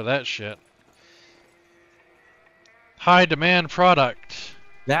upgrade for that shit. High demand product.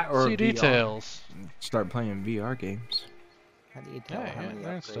 That or see details. Start playing VR games. How do you tell how many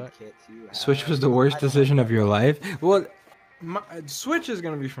upgrade kits you have? Switch was the worst decision of your life. Well, Switch is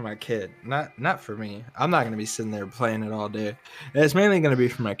gonna be for my kid, not for me. I'm not gonna be sitting there playing it all day. It's mainly gonna be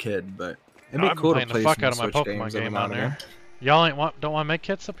for my kid, but it'd be cool to play the fuck some out of my Switch Pokemon games game on there. Y'all don't want med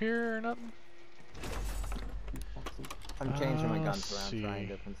kits up here or nothing? I'm changing my guns around, trying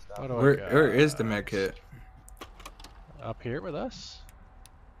different stuff. Where is the med kit? Up here with us.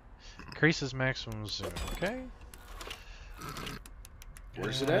 Increases maximum zoom. Okay.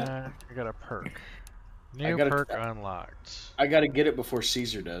 Where's it at? I got a perk. New perk unlocked. I gotta get it before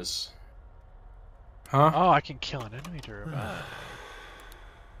Caesar does. Huh? Oh, I can kill an enemy to revive.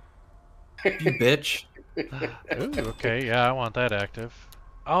 You bitch. Ooh, okay, yeah, I want that active.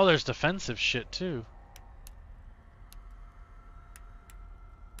 Oh, there's defensive shit too.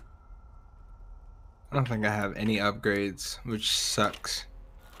 I don't think I have any upgrades, which sucks.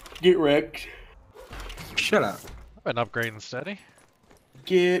 Get wrecked. Shut up. I've been upgrading steady.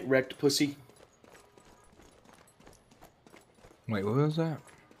 Get wrecked, pussy. Wait, what was that?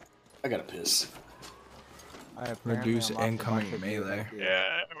 I gotta piss. Reduce incoming melee.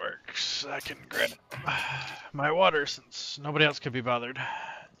 Yeah, it works. I can grab my water since nobody else could be bothered.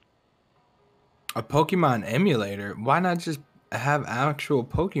 A Pokemon emulator? Why not just have actual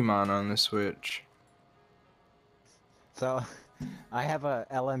Pokemon on the Switch? So, I have a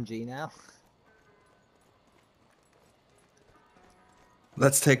LMG now.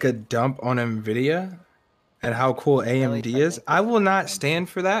 Let's take a dump on Nvidia and how cool AMD is. I will not stand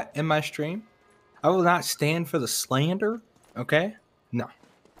for that in my stream. I will not stand for the slander. Okay? No.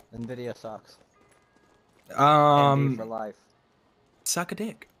 Nvidia sucks. AMD for life. Suck a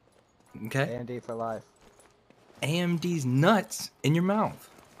dick. Okay? AMD for life. AMD's nuts in your mouth.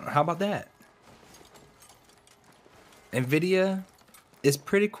 How about that? Nvidia is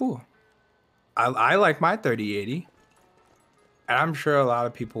pretty cool. I like my 3080. And I'm sure a lot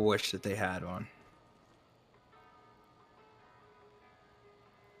of people wish that they had one.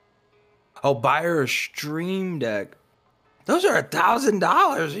 Oh, buy her a Stream Deck. Those are $1,000.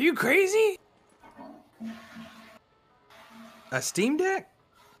 Are you crazy? A Steam Deck?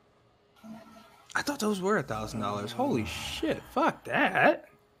 I thought those were $1,000. Holy shit. Fuck that.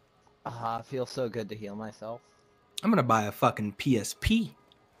 It feels so good to heal myself. I'm gonna buy a fucking PSP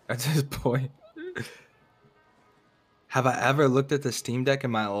at this point. Have I ever looked at the Steam Deck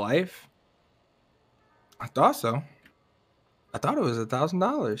in my life? I thought so. I thought it was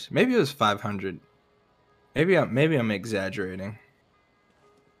 $1,000. Maybe it was $500. Maybe I'm exaggerating.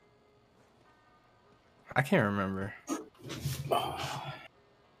 I can't remember. Let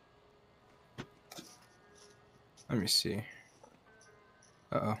me see.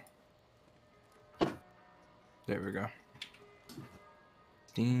 Uh-oh. There we go.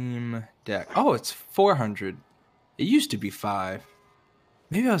 Steam Deck. Oh, it's 400. It used to be 5.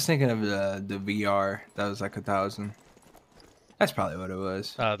 Maybe I was thinking of the VR. That was like 1,000. That's probably what it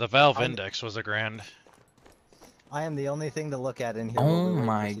was. The Valve Index was $1,000. I am the only thing to look at in here. Oh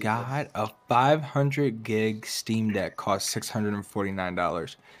my god, a 500 gig Steam Deck costs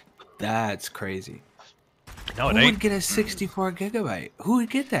 $649. That's crazy. No, it Who ain't. would get a 64 gigabyte? Who would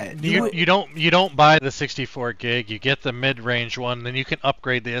get that? You don't buy the 64 gig. You get the mid-range one, then you can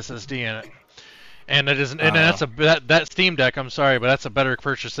upgrade the SSD in it. And it is, and that's that Steam Deck. I'm sorry, but that's a better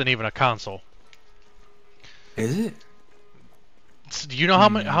purchase than even a console. Is it? Do you know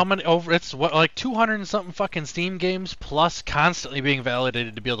how many over? It's what, like 200 and something fucking Steam games plus constantly being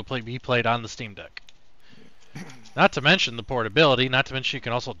validated to be able to be played on the Steam Deck. Not to mention the portability. Not to mention you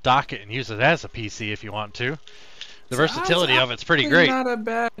can also dock it and use it as a PC if you want to. The versatility of it's pretty great.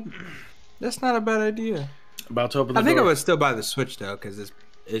 That's not a bad idea. About to open the door. I think I would still buy the Switch though, because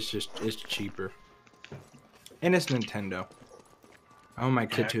it's cheaper. And it's Nintendo. I want my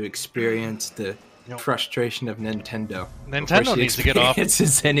kid to experience the frustration of Nintendo. Nintendo needs to get off.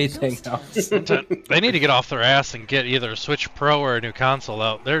 It's anything else. They need to get off their ass and get either a Switch Pro or a new console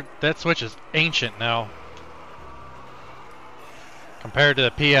out. That Switch is ancient now. Compared to the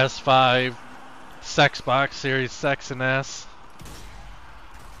PS5, Xbox Series X and S.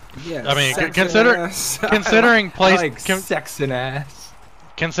 Yeah, I mean, sex and ass.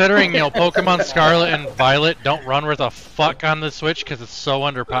 Considering, Pokemon Scarlet and Violet don't run worth a fuck on the Switch because it's so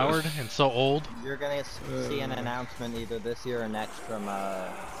underpowered and so old. You're gonna see an announcement either this year or next from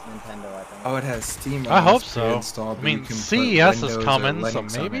Nintendo, I think. Oh, it has Steam. I hope so. I mean, CES is coming, so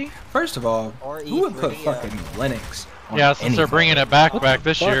maybe. First of all, who would put fucking Linux? Yeah, since they're bringing it back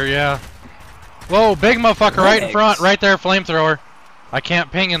this year, yeah. Whoa, big motherfucker right in front, right there, flamethrower. I can't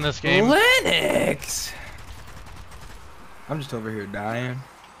ping in this game. Linux. I'm just over here dying.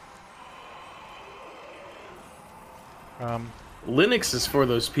 Linux is for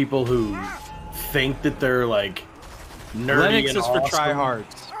those people who think that they're like nerdy Linux and is awesome. for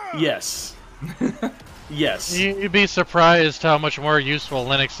tryhards. Yes. Yes. You'd be surprised how much more useful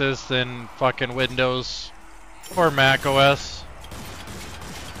Linux is than fucking Windows or Mac OS.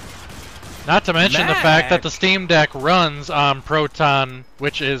 Not to mention the fact that the Steam Deck runs on Proton,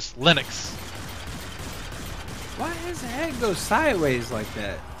 which is Linux. Why does the head go sideways like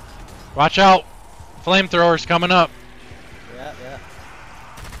that? Watch out! Flamethrowers coming up. Yeah.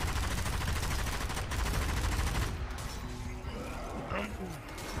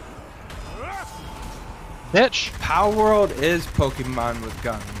 Bitch! Power World is Pokemon with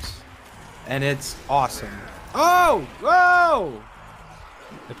guns. And it's awesome. Oh! Whoa!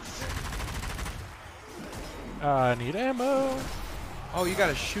 I need ammo. Oh, you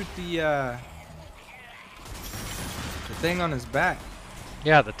gotta shoot the thing on his back.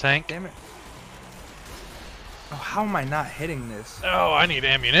 Yeah, the tank. Damn it. Oh, how am I not hitting this? Oh, I need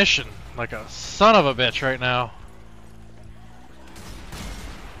ammunition. Like a son of a bitch right now.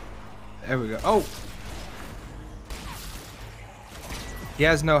 There we go. Oh! He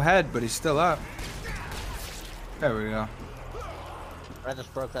has no head, but he's still up. There we go. I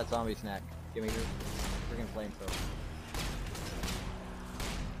just broke that zombie's neck. Give me your freaking flamethrower.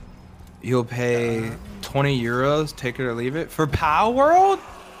 You'll pay 20 euros, take it or leave it, for Power World?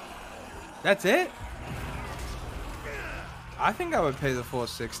 That's it? I think I would pay the full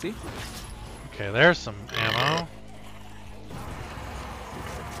 60. Okay, there's some ammo.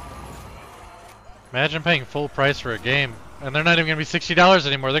 Imagine paying full price for a game, and they're not even gonna be $60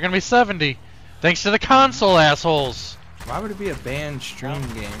 anymore. They're gonna be 70, thanks to the console assholes. Why would it be a banned stream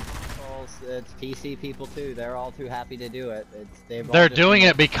game? It's PC people too. They're all too happy to do it. They're doing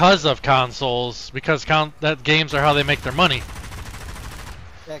it because of consoles, because that games are how they make their money.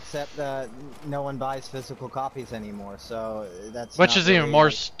 Except no one buys physical copies anymore, so that's. Which is even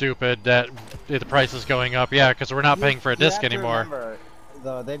more stupid that the price is going up. Yeah, because we're not paying for a disc anymore. Remember,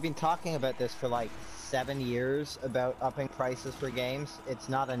 though, they've been talking about this for like 7 years about upping prices for games. It's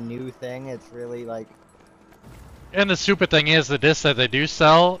not a new thing. It's really like. And the stupid thing is, the disc that they do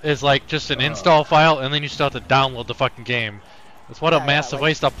sell is like just an install file, and then you still have to download the fucking game. It's what a massive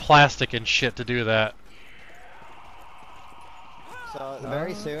waste of plastic and shit to do that. So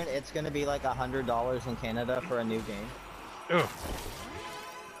very soon, it's going to be like $100 in Canada for a new game. Ugh.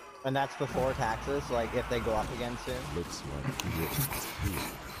 And that's before taxes, like if they go up again soon. Looks like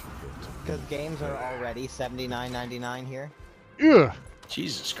because games are already $79.99 here. Ugh.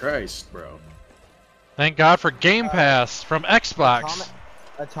 Jesus Christ, bro. Thank God for Game Pass from Xbox.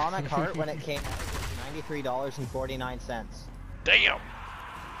 Atomic Heart, when it came out, was $93.49. Damn.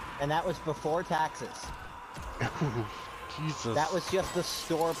 And that was before taxes. Jesus. That was just the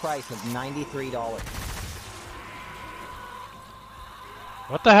store price of $93.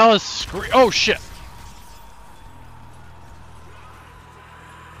 What the hell is Oh shit!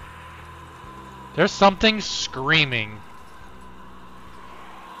 There's something screaming.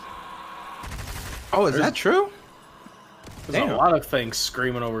 Oh, is that true? There's a lot of things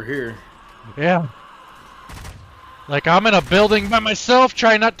screaming over here. Yeah. Like I'm in a building by myself,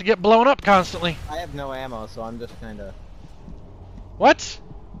 trying not to get blown up constantly. I have no ammo, so I'm just kind of. What?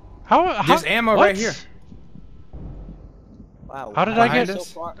 How? There's ammo what? right here. Wow. How did I get? So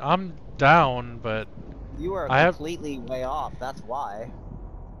far? I'm down, but You are I completely way off. That's why.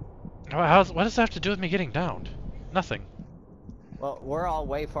 what does that have to do with me getting downed? Nothing. Well, we're all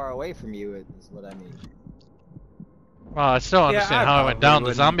way far away from you. Is what I mean. Well, I still don't understand how I went down.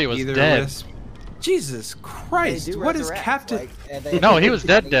 The zombie was dead. Jesus Christ! What is Captain? No, he was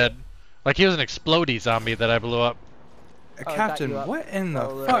dead. Like he was an explodey zombie that I blew up. Captain, what in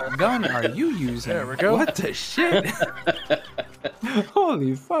the fuck gun are you using? There we go. What the shit?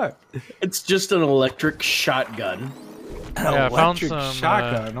 Holy fuck! It's just an electric shotgun. Yeah, I found some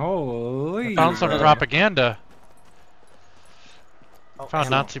shotgun. Holy! I found some propaganda. Oh,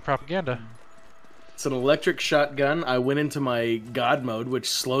 Found Nazi propaganda. It's an electric shotgun. I went into my God mode, which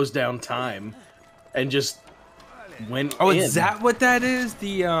slows down time, and just went. Oh, in. is that what that is? The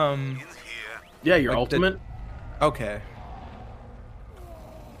Yeah, your like ultimate. Okay.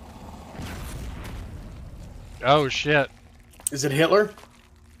 Oh shit. Is it Hitler?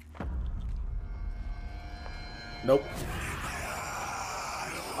 Nope.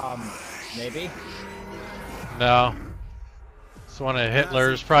 Maybe. No. It's one of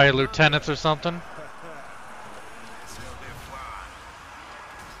Hitler's probably lieutenants or something.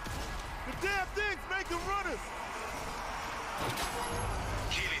 The damn thing's making runners.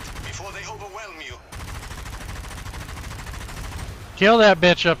 Kill it before they overwhelm you. Kill that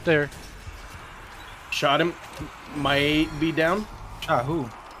bitch up there. Shot him. My 8B down. Shot who?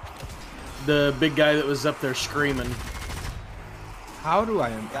 The big guy that was up there screaming. How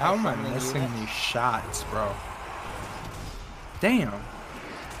am I missing these shots, bro? Damn.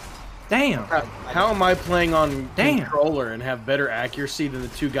 Damn. How am I playing on Damn. controller and have better accuracy than the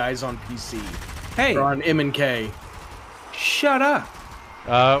two guys on PC? Hey. Or on M&K. Shut up.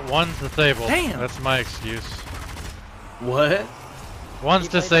 One's disabled. Damn. That's my excuse. What? One's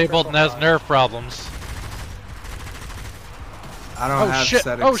disabled and has nerve problems. I don't have shit.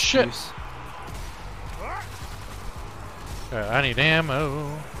 said Oh excuse. shit. I need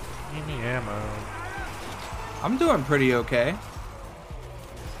ammo. Give me ammo. I'm doing pretty okay.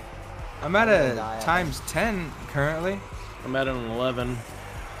 I'm at a times 10 currently. I'm at an 11.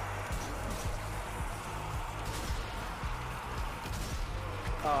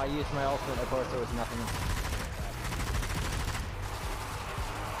 Oh, I used my ultimate. Of course, there was nothing.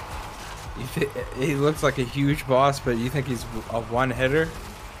 He looks like a huge boss, but you think he's a one-hitter?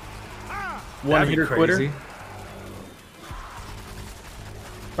 One-hitter quitter?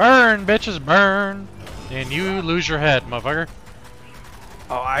 Burn, bitches, burn! And you lose your head, motherfucker.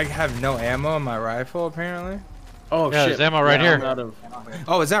 Oh, I have no ammo in my rifle, apparently. Oh, yeah, shit. there's ammo right here.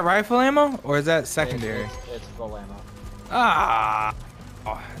 Oh, is that rifle ammo? Or is that secondary? It's full ammo. Ah!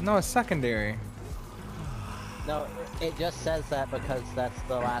 Oh, no, it's secondary. No, it just says that because that's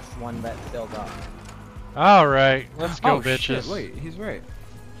the last one that filled up. Alright, let's go, oh, bitches. Shit, wait, he's right.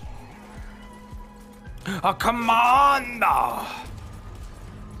 Oh, come on! No.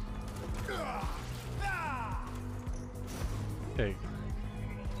 Okay.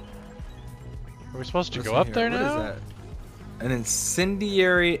 Are we supposed to What's go in up here? there What now? is that? An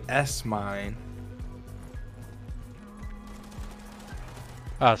incendiary S-mine.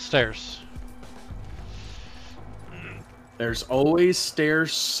 Ah, stairs. There's always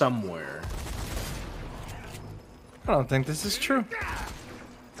stairs somewhere. I don't think this is true.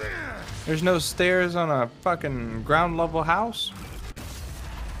 There's no stairs on a fucking ground level house?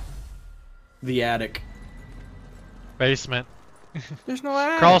 The attic. Basement. There's no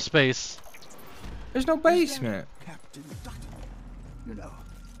attic. Crawl space. There's no basement. Captain Dutton. You know,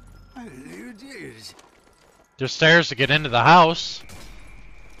 I knew it is. There's stairs to get into the house.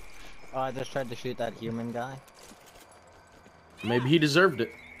 Oh, I just tried to shoot that human guy. Maybe he deserved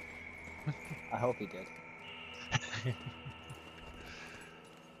it. I hope he did.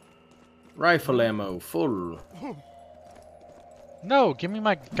 Rifle ammo, full. No, give me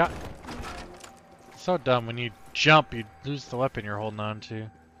my gun. So dumb. When you jump, you lose the weapon you're holding on to.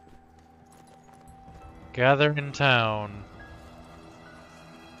 Gather in town.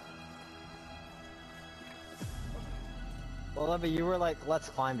 Well, Levy, you were like, let's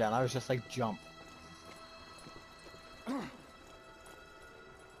climb down. I was just like, jump.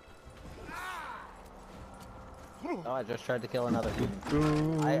 Oh, I just tried to kill another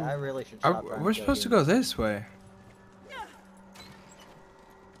human. I really should stop trying We're to kill supposed to go humans. this way.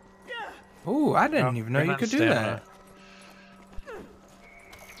 Ooh, I didn't even know you could do that.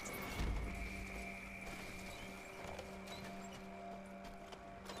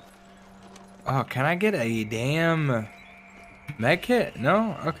 Oh, can I get a damn med kit?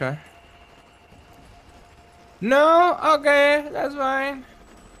 No? Okay. No? Okay, that's fine.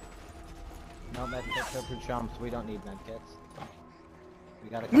 No medkits for chumps. We don't need medkits. We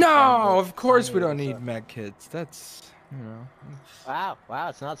gotta. No, of course we don't need med kits. That's, you know. Wow, wow,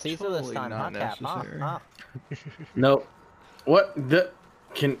 it's not Caesar this Totally time, huh, not Cap? necessary. Huh? No. What?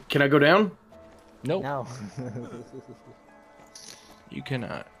 Can I go down? Nope. No. You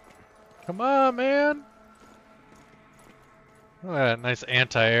cannot. Come on, man. Look at that nice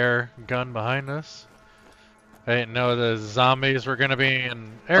anti-air gun behind us. I didn't know the zombies were gonna be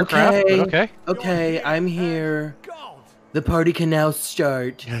in aircraft, but okay. Okay, I'm here. The party can now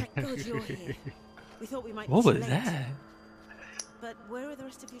start. Thank God you're here. We thought we might What be was late. that? But where are the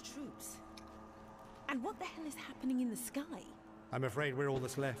rest of your troops? And what the hell is happening in the sky? I'm afraid we're all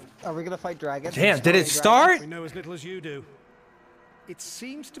that's left. Are we gonna fight dragons? Damn, did it start? We know as little as you do. It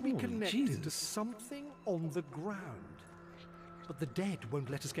seems to be connected to something on the ground. But the dead won't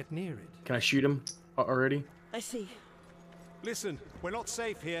let us get near it. Can I shoot him already? I see. Listen, we're not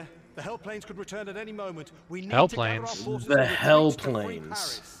safe here. The Hellplanes could return at any moment. We need Hellplanes? to gather our forces The and retreat to free Hellplanes.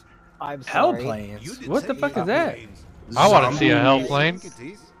 Paris. I'm sorry. Hellplanes? What the fuck is that? I want to see a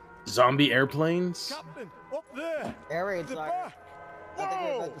hellplane. Zombie airplanes? Captain, up there! Air raid, The sorry. back! I think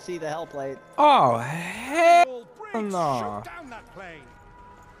we're about to see the hellplate. Oh, hell All Briggs, no. shoot down that plane!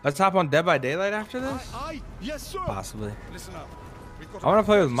 Let's hop on Dead by Daylight after this? Aye, yes, sir. Possibly. Listen up. We've got I wanna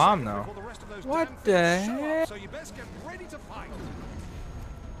play with 30 Mom, seconds though. before the rest of those What damn the things show up, heck? So you best get ready to fight.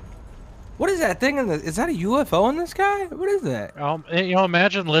 What is that thing in the? Is that a UFO in the sky? What is that? You know,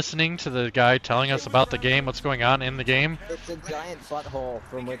 imagine listening to the guy telling us about the game, what's going on in the game. It's a giant butthole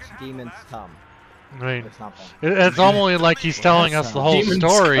from which demons come. I mean, Or something. it's almost like he's telling us the whole Demons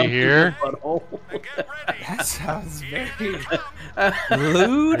story come to here. the butthole. That sounds very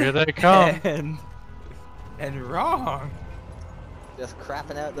lewd. Here they come. And wrong. Just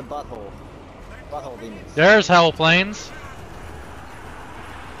crapping out the butthole. Butthole demons. There's hellplanes.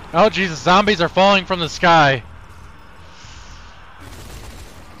 Oh Jesus, zombies are falling from the sky.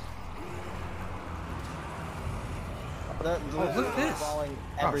 Oh, look at this. Falling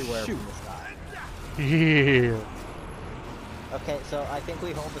everywhere shoot. from the sky. Yeah. Okay, so I think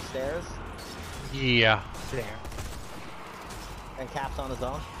we hold the stairs Yeah. and Cap's on his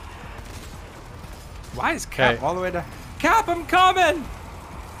own. Why is Cap Okay. all the way down? Cap, I'm coming!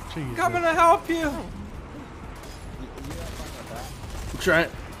 Jesus. Coming to help you!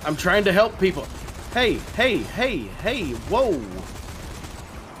 I'm trying to help people. Hey, whoa.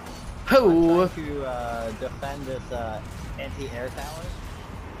 Ho. I'm trying to defend this anti-air tower.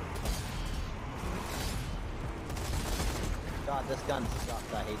 God, this gun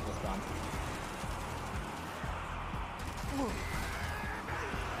sucks. I hate this gun.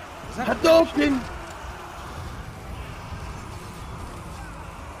 Hadouken!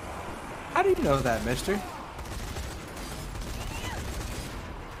 How do you know that, mister?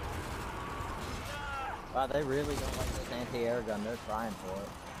 Wow, they really don't like this anti-air gun. They're trying for it.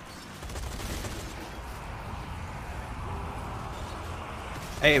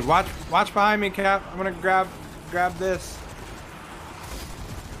 Hey, watch behind me, Cap. I'm gonna grab this.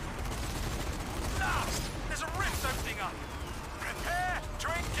 There's a rift opening up. Prepare to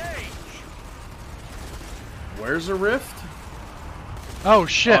engage. Where's a rift? Oh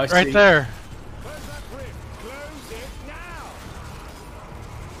shit, Oh, I right see. there. Where's that rift? Close it now!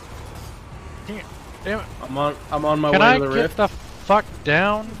 Damn it. I'm on my Can way I to the get rift. the fuck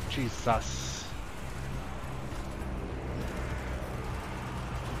down? Jesus.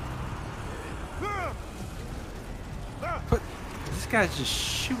 But this guy's just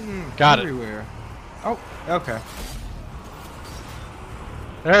shooting Got it. everywhere. Oh, okay.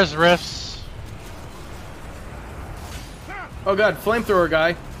 There's rifts. Oh god, flamethrower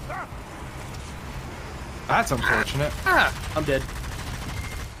guy. That's unfortunate. Ah, I'm dead.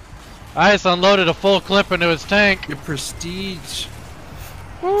 I just unloaded a full clip into his tank. Your prestige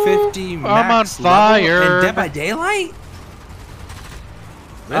Woo, 50 I'm max on level fire. in Dead by Daylight?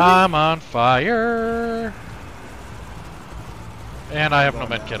 Really? I'm on fire. And I have no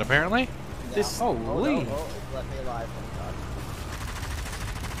med kit apparently. This Holy. Oh, no, oh, it's left me alive. Thank God.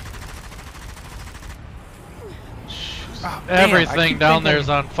 Oh, damn, I Everything keep down there thinking- is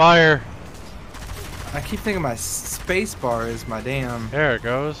on fire. I keep thinking my space bar is my damn There it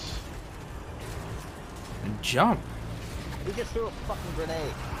goes. jump. He just threw a fucking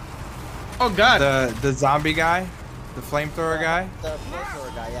grenade. Oh god. The zombie guy? The flamethrower guy? The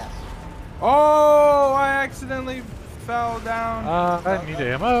flamethrower guy, yes. Oh, I accidentally fell down. I need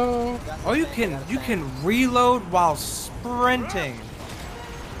ammo. Oh, you can reload while sprinting.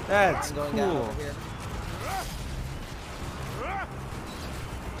 That's cool.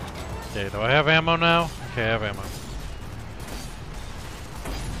 Okay, do I have ammo now? Okay, I have ammo.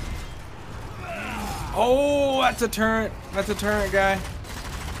 Oh, that's a turret. That's a turret guy.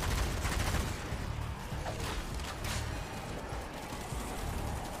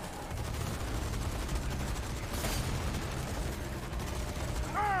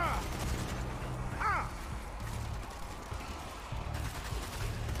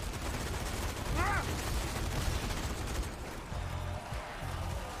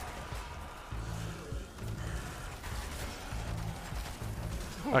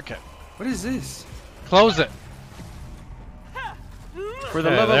 Okay. What is this? Close it. For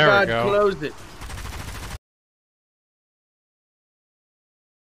the love of God, close it.